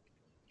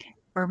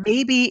 Or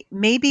maybe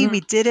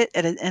we did it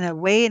in a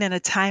way and in a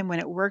time when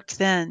it worked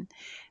then.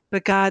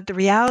 But God, the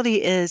reality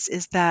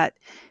is that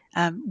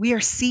we are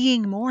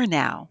seeing more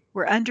now.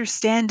 We're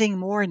understanding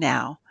more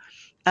now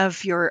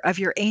of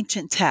your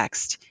ancient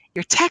text.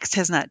 Your text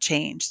has not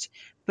changed,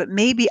 but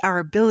maybe our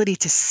ability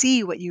to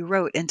see what you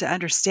wrote and to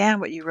understand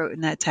what you wrote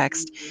in that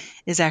text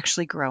is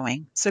actually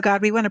growing. So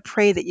God, we want to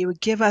pray that you would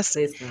give us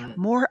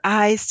more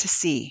eyes to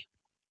see.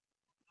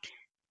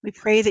 We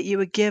pray that you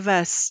would give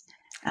us,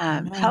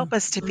 help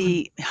us to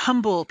be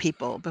humble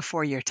people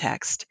before your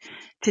text,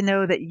 to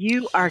know that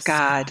you are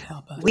God.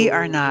 We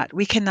are not.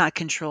 We cannot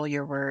control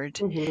your word.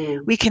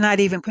 We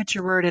cannot even put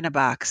your word in a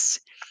box.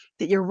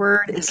 That your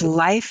word is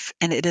life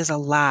and it is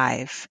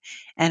alive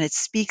and it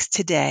speaks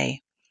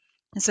today.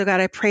 And so,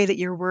 God, I pray that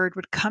your word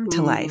would come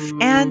to life.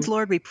 And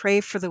Lord, we pray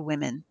for the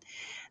women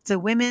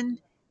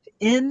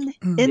in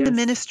the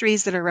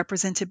ministries that are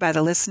represented by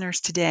the listeners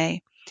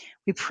today.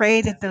 We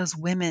pray that those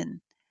women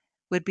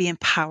would be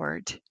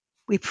empowered.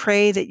 We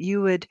pray that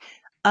you would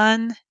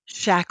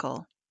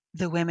unshackle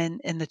the women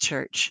in the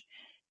church,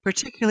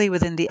 particularly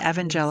within the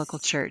evangelical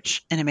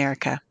church in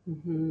America.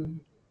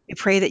 We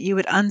pray that you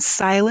would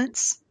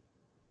unsilence.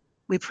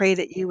 We pray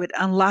that you would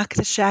unlock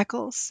the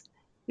shackles.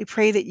 We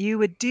pray that you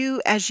would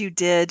do as you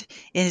did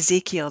in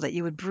Ezekiel, that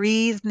you would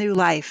breathe new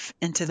life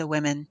into the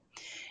women,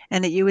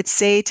 and that you would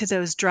say to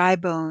those dry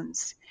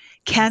bones,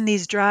 can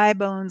these dry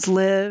bones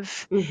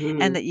live?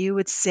 And that you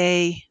would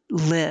say,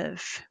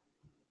 live.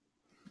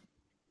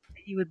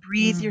 You would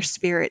breathe your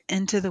spirit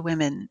into the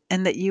women,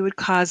 and that you would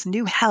cause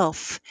new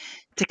health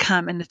to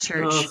come in the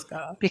church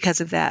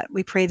because of that.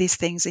 We pray these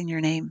things in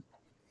your name.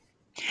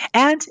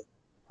 And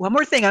one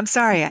more thing, I'm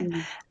sorry,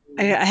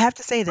 I have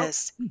to say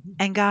this.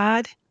 And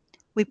God,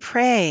 we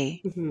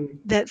pray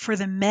that for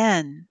the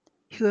men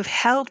who have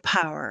held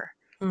power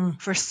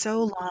for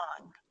so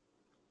long,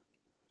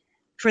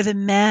 for the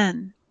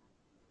men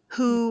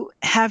who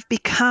have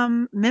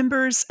become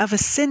members of a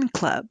sin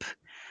club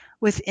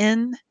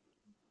within the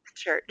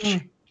church,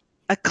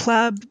 a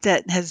club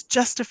that has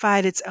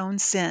justified its own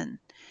sin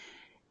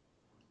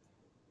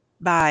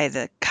by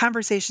the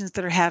conversations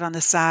that are had on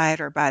the side,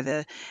 or by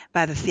the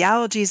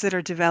theologies that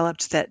are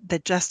developed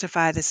that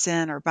justify the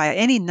sin, or by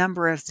any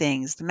number of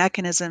things, the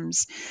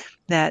mechanisms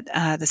that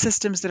the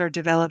systems that are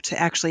developed to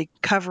actually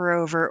cover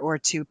over or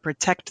to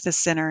protect the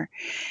sinner.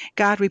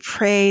 God, we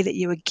pray that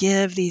you would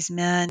give these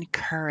men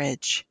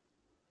courage.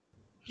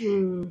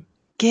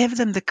 Give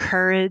them the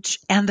courage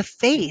and the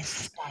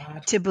faith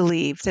to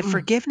believe that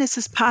forgiveness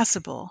is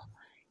possible,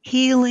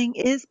 healing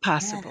is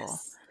possible.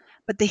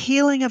 But the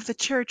healing of the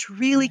church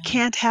really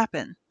can't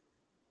happen.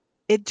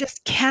 It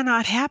just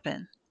cannot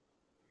happen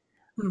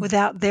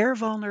without their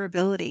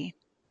vulnerability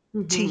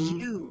to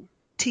you,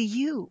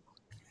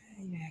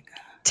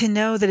 to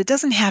know that it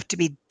doesn't have to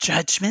be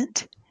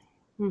judgment.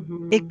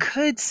 It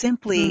could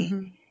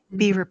simply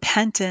be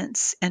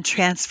repentance and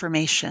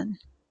transformation.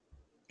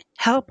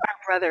 Help our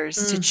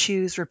brothers to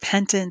choose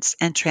repentance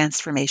and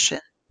transformation.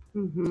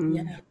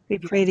 We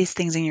pray these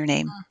things in your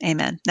name.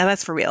 Amen. Now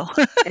that's for real.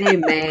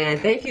 Amen.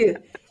 Thank you.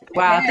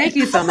 Wow. Thank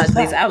you so much,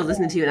 Lisa. I was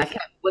listening to you, and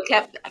what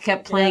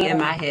kept playing in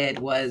my head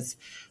was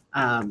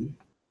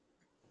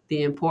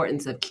the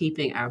importance of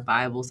keeping our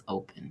Bibles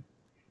open.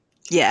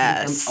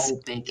 Yes.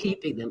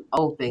 Keeping them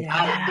open.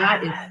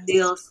 God is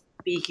still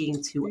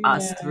speaking to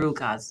us through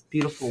God's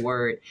beautiful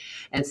word.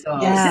 And so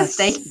just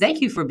thank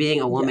you for being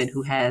a woman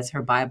who has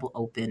her Bible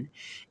open.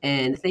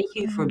 And thank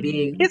you for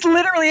being... It's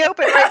literally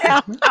open right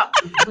now.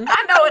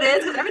 I know it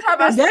is, because every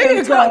time I say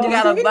you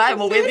got a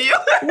Bible with you.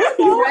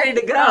 You're ready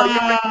to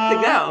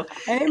go.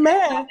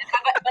 Amen.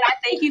 But I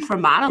thank you for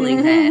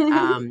modeling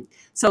that.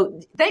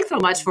 So thanks so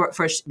much for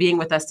being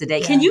with us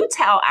today. Can you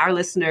tell our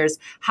listeners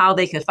how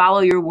they can follow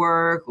your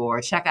work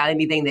or check out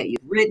anything that you've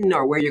written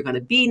or where you're going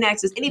to be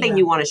next? Is anything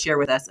you want to share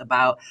with us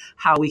about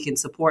how we can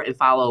support and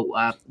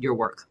follow your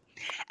work?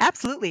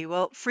 Absolutely.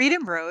 Well,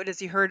 Freedom Road,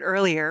 as you heard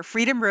earlier,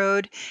 Freedom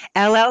Road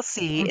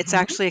LLC, it's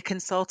actually a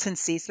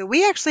consultancy. So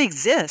we actually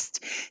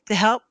exist to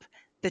help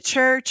the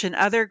church and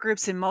other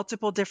groups in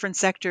multiple different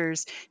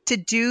sectors to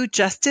do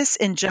justice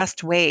in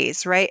just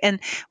ways, right? And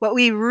what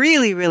we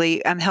really,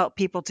 really help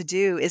people to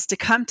do is to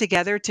come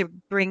together to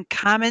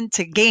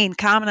gain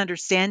common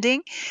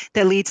understanding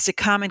that leads to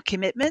common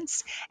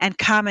commitments and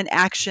common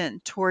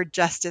action toward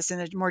justice in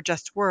a more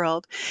just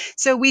world.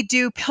 So we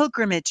do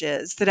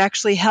pilgrimages that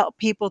actually help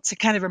people to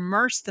kind of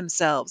immerse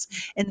themselves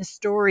in the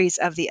stories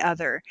of the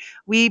other.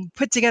 We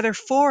put together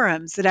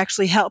forums that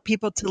actually help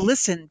people to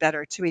listen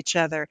better to each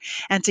other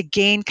and to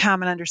gain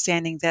common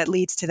understanding that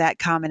leads to that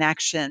common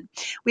action.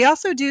 We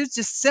also do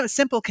just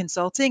simple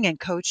consulting and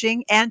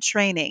coaching and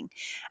training.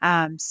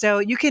 So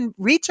you can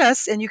reach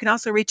us, and you can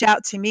also reach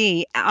out to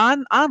me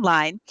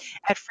online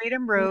at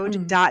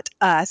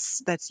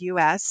freedomroad.us. That's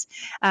US.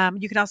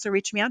 You can also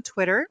reach me on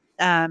Twitter,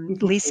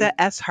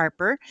 Lisa S.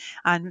 Harper,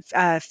 on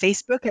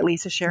Facebook at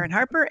Lisa Sharon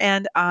Harper,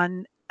 and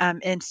on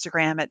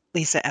Instagram at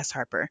Lisa S.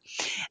 Harper.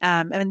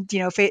 And,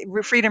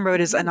 Freedom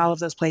Road is in all of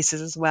those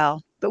places as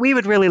well. But we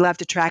would really love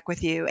to track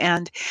with you.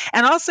 And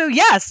also,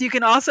 yes, you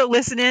can also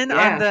listen in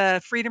on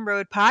the Freedom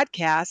Road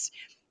podcast,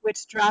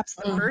 which drops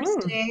the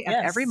first day of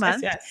every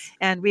month. Yes.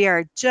 And we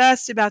are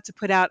just about to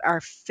put out our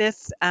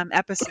 5th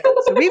episode.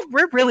 So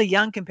we're really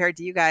young compared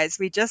to you guys.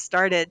 We just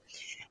started.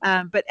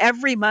 But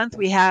every month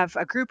we have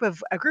a group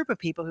of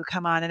people who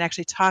come on and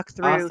actually talk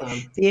through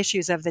the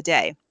issues of the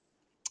day.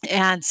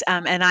 And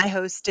I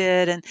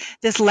hosted, and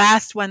this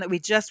last one that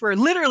we're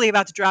literally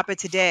about to drop it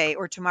today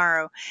or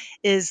tomorrow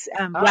is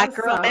Black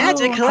Girl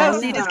Magic. Hello,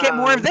 so you just get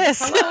more of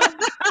this.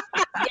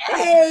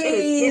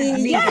 Yay!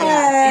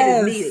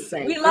 Yes,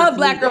 we love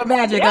Black Girl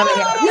Magic over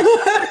here.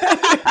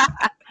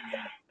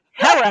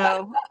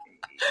 Hello.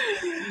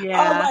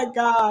 Yeah. Oh my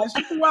gosh.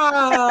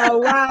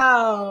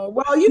 Wow.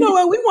 Well, you know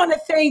what? We want to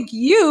thank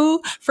you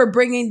for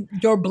bringing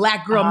your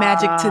Black Girl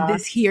Magic to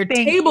this here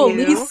table.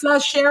 You. Lisa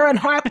Sharon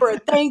Harper,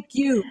 thank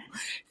you.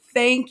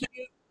 Thank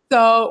you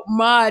so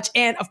much.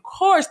 And of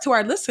course, to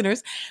our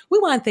listeners, we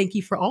want to thank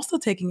you for also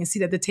taking a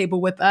seat at the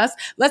table with us.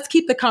 Let's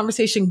keep the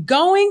conversation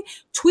going.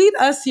 Tweet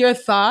us your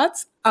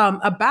thoughts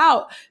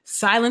about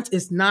silence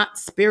is not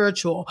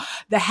spiritual.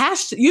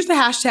 Use the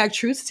hashtag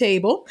Truth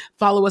Table.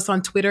 Follow us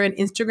on Twitter and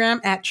Instagram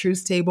at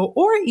Truth Table,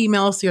 or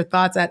email us your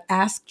thoughts at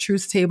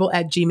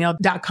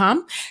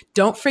asktruthstable@gmail.com.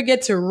 Don't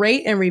forget to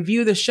rate and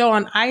review the show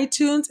on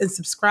iTunes and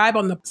subscribe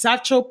on the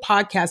Satchel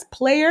Podcast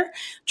Player.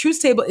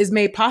 Truth Table is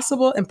made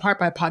possible in part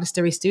by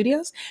Podastery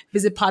Studios.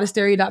 Visit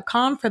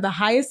podastery.com for the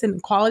highest in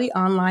quality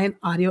online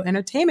audio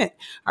entertainment.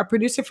 Our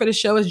producer for the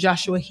show is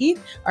Joshua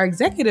Heath. Our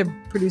executive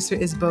producer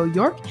is Bo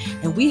York.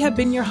 And we have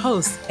been your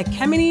hosts,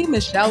 Ekemini,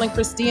 Michelle, and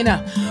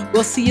Christina.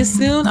 We'll see you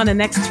soon on the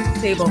next Truth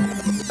Table.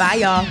 Bye,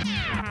 y'all.